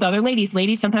poker with other ladies.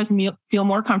 Ladies sometimes feel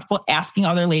more comfortable asking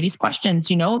other ladies questions,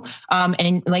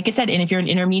 and like I said, and if you're an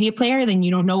intermediate player, then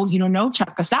you don't know,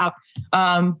 check us out.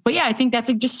 But yeah, I think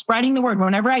that's just spreading the word.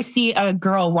 Whenever I see a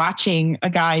girl watching a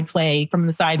guy play from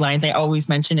the sidelines, I always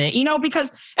mention it,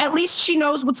 because at least she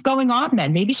knows what's going on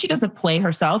then. Maybe she doesn't play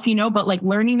herself, but like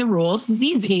learning the rules is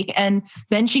easy. And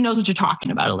then she knows what you're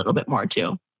talking about a little bit more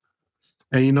too.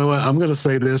 And you know what? I'm going to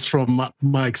say this from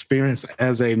my experience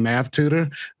as a math tutor.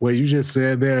 What you just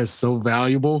said there is so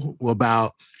valuable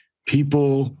about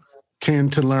people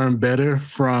tend to learn better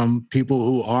from people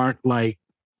who aren't like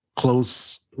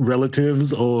close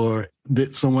relatives or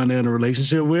that someone they're in a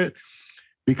relationship with,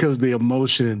 because the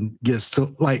emotion gets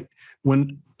so like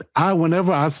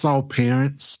whenever I saw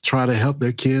parents try to help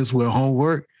their kids with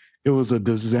homework, it was a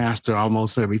disaster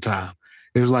almost every time.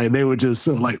 It's like they were just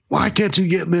so like, why can't you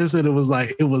get this? And it was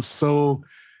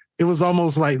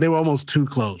almost like they were almost too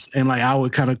close. And like I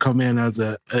would kind of come in as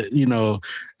an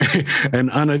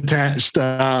unattached,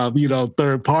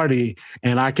 third party.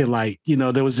 And I could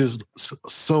there was just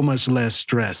so much less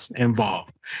stress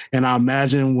involved. And I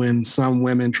imagine when some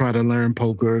women try to learn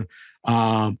poker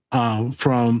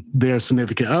from their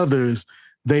significant others,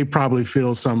 they probably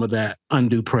feel some of that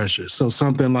undue pressure. So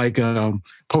something like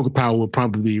Poker Power would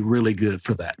probably be really good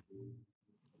for that.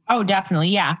 Oh, definitely.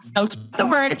 Yeah. So spread the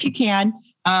word if you can.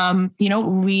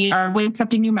 We are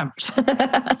accepting new members. All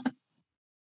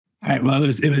right. Well, it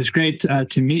was great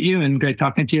to meet you and great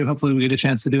talking to you. Hopefully we get a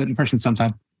chance to do it in person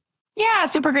sometime. Yeah.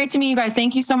 Super great to meet you guys.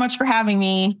 Thank you so much for having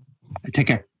me. Take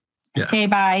care. Yeah. Okay.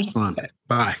 Bye. Fun.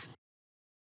 Bye.